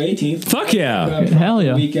 15th through 18th. Fuck yeah. Hell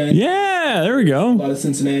yeah. Weekend. Yeah, there we go. A lot of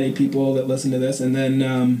Cincinnati people that listen to this. And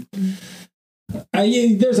then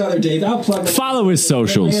there's other dates. I'll plug them. Follow his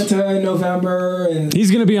socials. Atlanta in November, and he's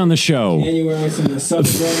going to be on the show. January, some of the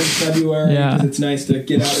subs in February. Yeah, it's nice to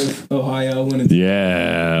get out of Ohio when it's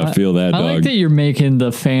I feel that. I like that you're making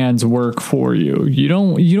the fans work for you. You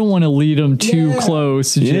don't want to lead them too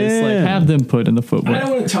close. Just like have them put in the footwork. I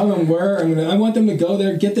don't want to tell them where. I want them to go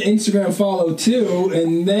there, get the Instagram follow too,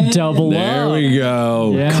 and then double there up. We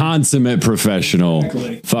go. Yeah. Consummate professional.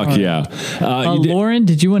 Exactly. Fuck yeah. Lauren,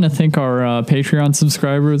 did you want to thank our Patreon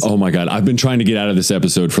subscribers? Oh my God. I've been trying to get out of this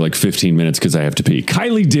episode for like 15 minutes because I have to pee.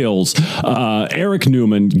 Kylie Dills, Eric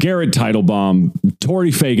Newman, Garrett Teitelbaum,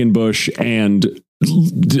 Tori Fagenbush, and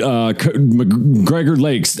Gregor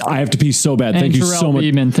Lakes. I have to pee so bad. And thank you Terrell so much.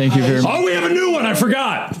 Beeman, thank you very much. Oh, we have a new one. I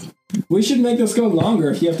forgot. We should make this go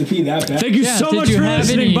longer if you have to pee that bad. Thank you so much for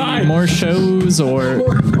listening. Bye. More shows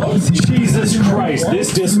or Jesus Christ,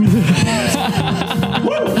 this just